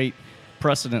get a great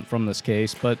precedent from this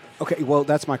case. But Okay, well,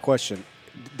 that's my question.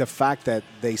 The fact that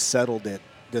they settled it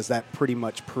does that pretty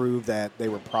much prove that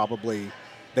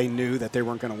they knew that they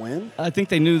weren't going to win? I think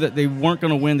they knew that they weren't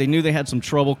going to win. They knew they had some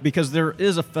trouble because there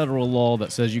is a federal law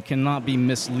that says you cannot be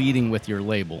misleading with your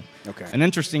label. Okay. An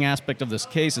interesting aspect of this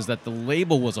case is that the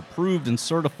label was approved and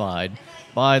certified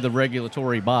by the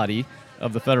regulatory body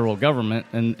of the federal government,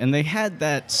 and they had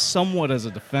that somewhat as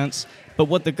a defense. But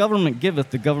what the government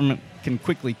giveth, the government can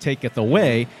quickly taketh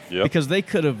away, because they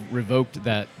could have revoked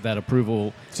that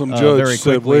approval Some judge very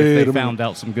said, quickly if "Wait they a minute." found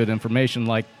out some good information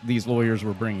like these lawyers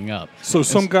were bringing up. So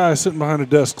some guy sitting behind a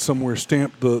desk somewhere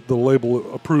stamped the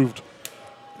label approved,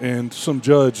 and some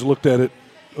judge looked at it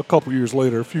a couple years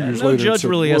later, a few years No later. and judge said,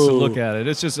 really has to "Whoa." look at it.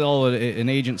 It's just all an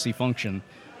agency function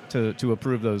to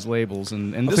approve those labels.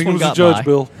 And I this think it one was got a judge, by.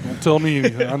 Bill. Don't tell me.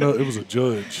 I know it was a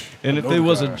judge. And I if know it the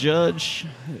was guy. a judge,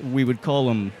 we would call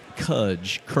him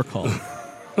Kudge Kirkhoff.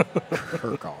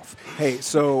 Kirkhoff. Hey,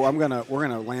 so we're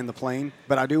gonna land the plane,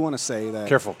 but I do want to say that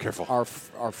Careful.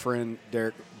 Our friend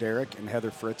Derek and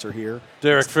Heather Fritz are here.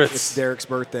 Derek Fritz. It's Derek's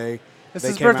birthday. It's They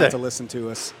his came birthday. out to listen to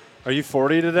us. Are you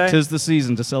 40 today? Tis the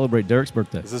season to celebrate Derek's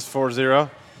birthday. Is this 40?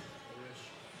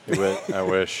 I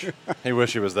wish. He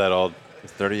wish he was that old.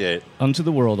 He's 38. Unto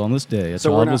the world on this day, a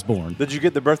So we're child not- was born. Did you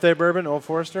get the birthday bourbon, Old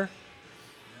Forester?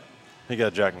 He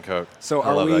got Jack and Coke. So I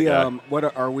are love we? that guy.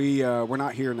 What are we? We're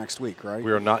not here next week, right?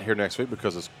 We are not here next week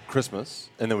because it's Christmas,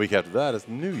 and the week after that is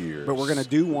New Year's. But we're gonna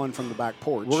do one from the back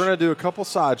porch. We're gonna do a couple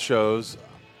side shows.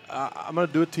 I'm gonna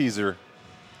do a teaser.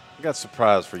 I got a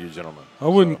surprise for you, gentlemen. I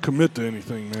wouldn't commit to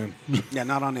anything, man. Yeah,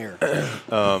 not on air.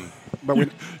 But we,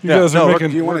 You guys are no, making.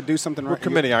 do you want to do something We're right?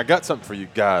 committing. I got something for you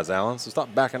guys, Alan. So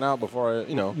stop backing out before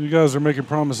You guys are making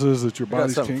promises that your I got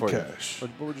bodies something can't for you. cash.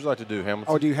 What would you like to do, Hamilton?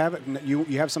 Oh, do you have it? You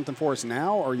have something for us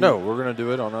now, or you? No, we're gonna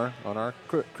do it on our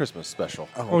Christmas special.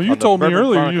 Oh, you On the told me Bourbon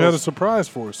earlier you had a Chronicles. surprise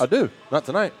for us. I do. Not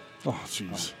tonight. Oh,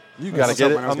 jeez. You I got to was get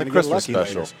it hoping I was on the gonna get Christmas lucky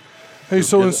special. later. Hey, You'll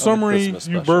so get in it on the summary, Christmas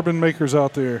you special. bourbon makers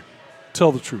out there,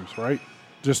 tell the truth, right?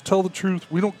 Just tell the truth.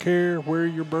 We don't care where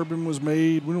your bourbon was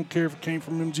made. We don't care if it came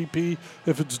from MGP.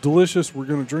 If it's delicious, we're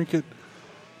going to drink it.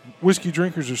 Whiskey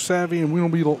drinkers are savvy, and we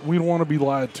don't want to be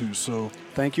lied to. So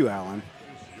Thank you, Alan.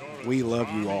 We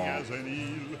love you all.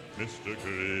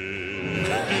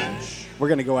 We're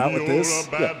gonna go out with this.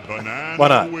 Why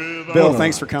not? Bill,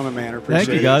 thanks for coming, man. I appreciate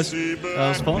Thank you, it. guys. That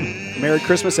was fun. Merry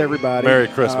Christmas, everybody. Merry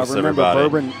Christmas, remember,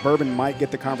 everybody. Bourbon might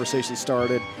get the conversation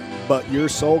started, but your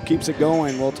soul keeps it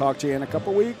going. We'll talk to you in a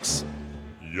couple weeks.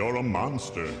 You're a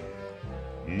monster,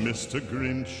 Mr.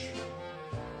 Grinch.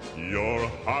 Your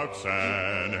heart's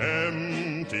an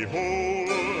empty hole.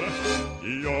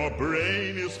 Your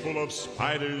brain is full of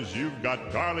spiders. You've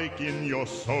got garlic in your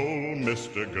soul,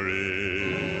 Mr.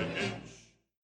 Grinch.